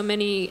there are so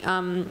many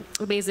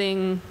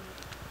amazing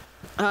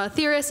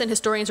theorists and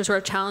historians are sort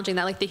of challenging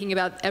that, like thinking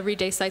about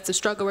everyday sites of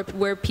struggle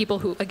where people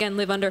who, again,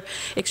 live under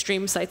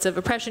extreme sites of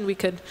oppression. We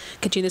could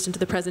continue this into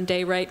the present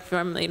day, right,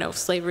 from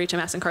slavery to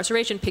mass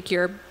incarceration, pick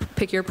your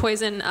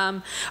poison,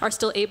 are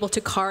still able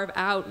to carve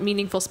out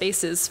meaningful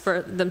spaces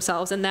for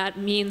themselves, and that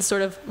means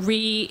sort of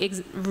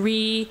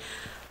recalibrating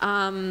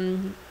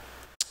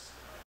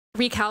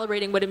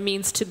what it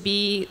means to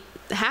be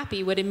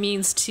happy, what it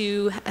means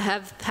to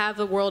have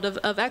a world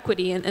of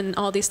equity and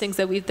all these things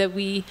that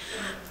we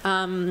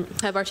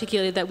have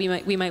articulated that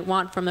we might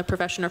want from the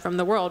profession or from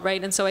the world,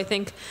 right? And so I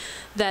think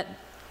that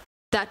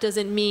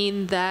doesn't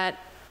mean that,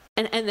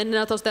 and then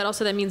that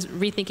also means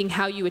rethinking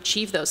how you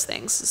achieve those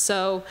things.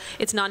 So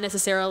it's not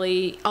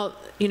necessarily about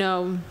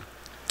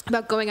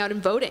going out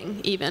and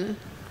voting even.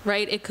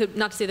 Right? It could,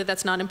 not to say that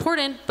that's not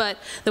important, but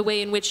the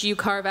way in which you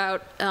carve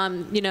out, a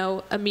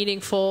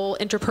meaningful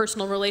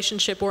interpersonal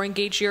relationship or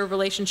engage your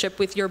relationship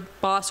with your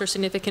boss or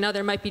significant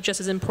other might be just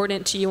as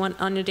important to you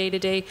on a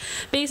day-to-day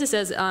basis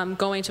as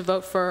going to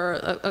vote for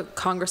a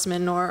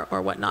congressman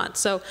or whatnot.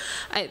 So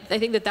I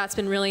think that that's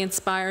been really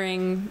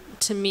inspiring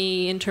to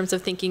me in terms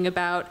of thinking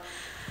about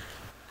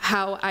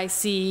how I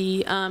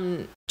see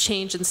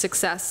change and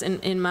success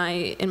in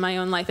my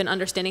own life and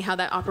understanding how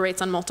that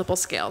operates on multiple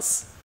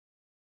scales.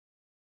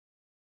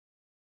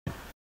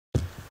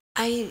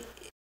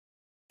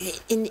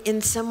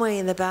 In some way,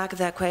 in the back of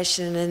that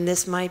question, and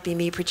this might be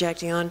me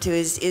projecting onto,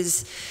 is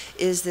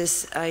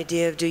this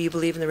idea of, do you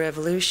believe in the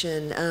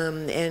revolution?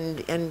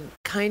 And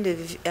kind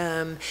of,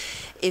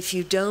 if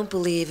you don't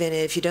believe in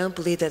it, if you don't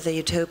believe that the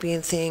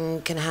utopian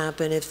thing can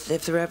happen, if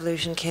the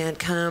revolution can't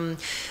come,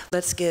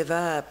 let's give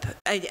up.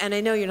 And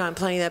I know you're not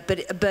implying that,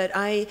 but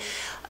I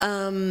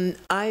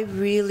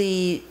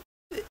really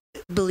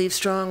believe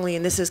strongly,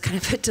 and this is kind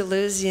of a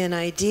Deleuzian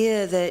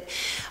idea, that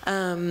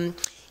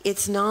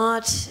it's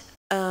not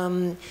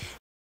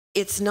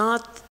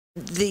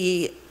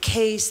the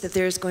case that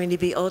there's going to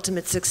be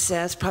ultimate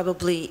success,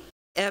 probably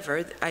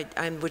ever.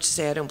 I would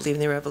say I don't believe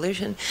in the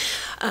revolution,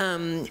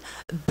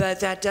 but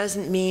that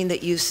doesn't mean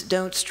that you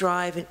don't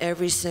strive in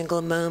every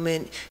single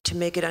moment to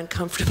make it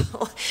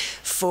uncomfortable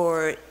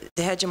for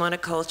the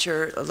hegemonic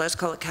culture, let's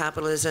call it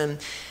capitalism,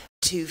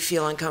 to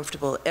feel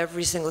uncomfortable.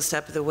 Every single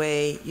step of the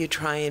way, you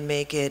try and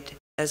make it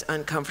as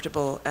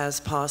uncomfortable as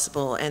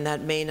possible, and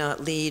that may not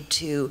lead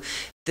to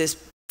this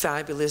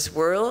fabulous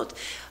world,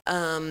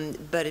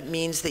 but it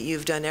means that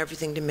you've done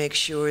everything to make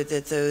sure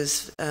that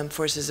those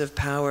forces of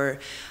power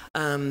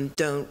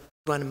don't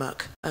run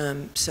amok.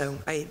 So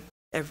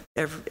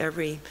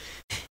every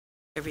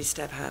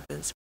step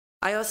happens.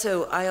 I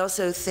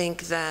also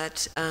think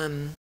that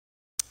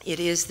it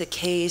is the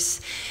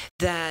case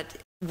that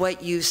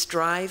what you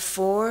strive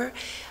for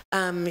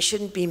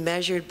shouldn't be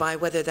measured by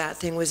whether that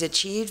thing was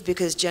achieved,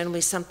 because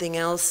generally something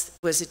else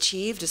was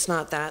achieved. It's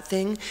not that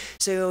thing.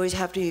 So you always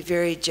have to be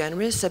very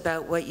generous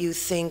about what you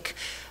think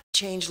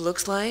change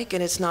looks like,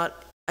 and it's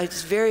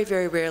very,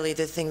 very rarely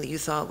the thing that you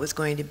thought was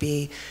going to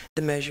be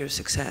the measure of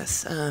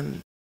success.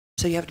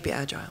 So you have to be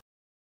agile.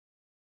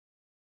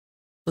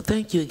 Well,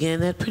 thank you again.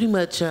 That pretty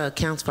much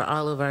accounts for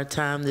all of our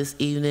time this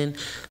evening.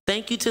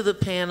 Thank you to the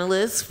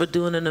panelists for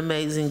doing an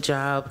amazing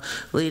job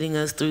leading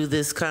us through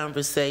this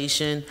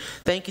conversation.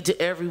 Thank you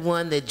to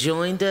everyone that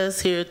joined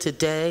us here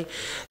today,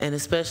 and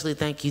especially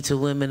thank you to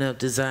Women of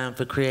Design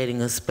for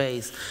creating a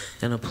space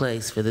and a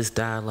place for this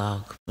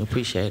dialogue. We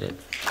appreciate it.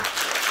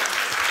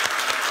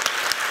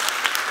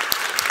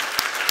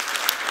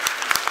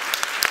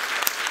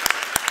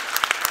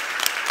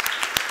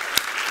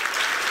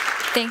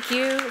 Thank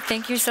you.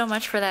 Thank you so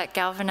much for that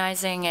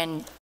galvanizing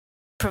and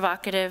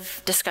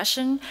provocative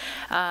discussion.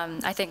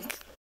 I think,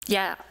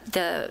 yeah,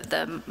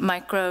 the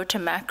micro to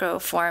macro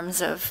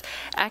forms of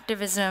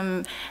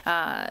activism,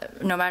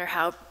 no matter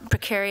how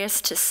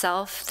precarious to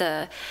self,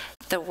 the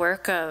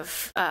work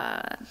of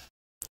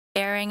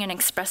airing and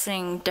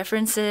expressing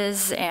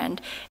differences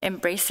and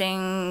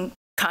embracing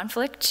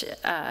conflict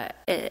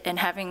and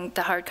having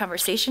the hard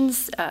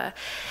conversations,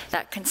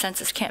 that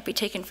consensus can't be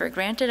taken for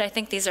granted. I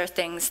think these are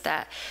things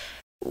that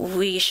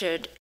we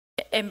should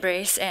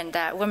embrace and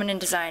that Women in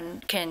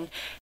Design can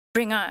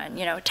bring on,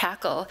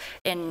 tackle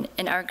in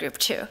our group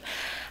too.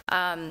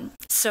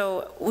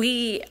 So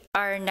we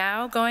are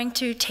now going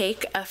to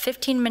take a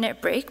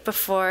 15-minute break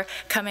before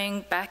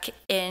coming back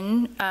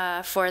in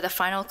for the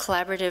final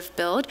collaborative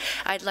build.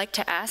 I'd like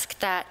to ask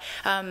that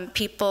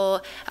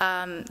people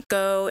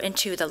go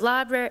into the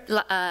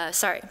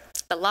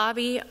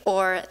lobby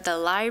or the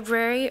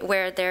library,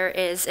 where there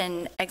is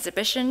an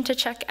exhibition to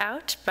check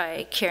out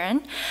by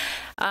Kieran.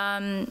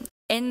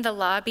 In the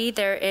lobby,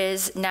 there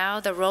is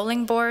now the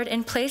rolling board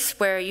in place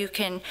where you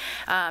can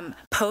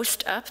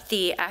post up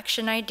the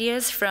action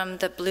ideas from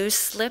the blue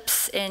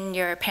slips in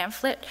your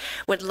pamphlet.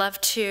 Would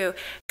love to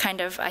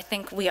I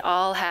think we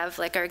all have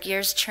our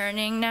gears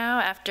churning now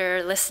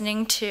after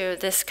listening to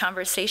this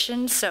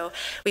conversation. So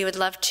we would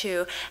love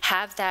to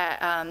have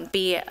that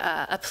be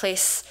a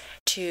place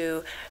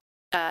to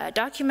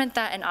document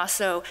that and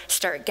also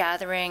start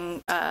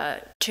gathering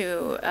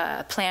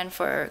to plan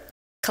for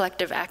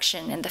collective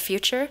action in the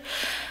future.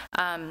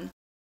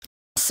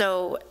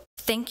 So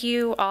thank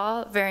you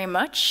all very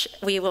much.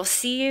 We will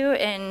see you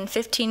in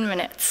 15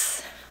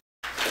 minutes.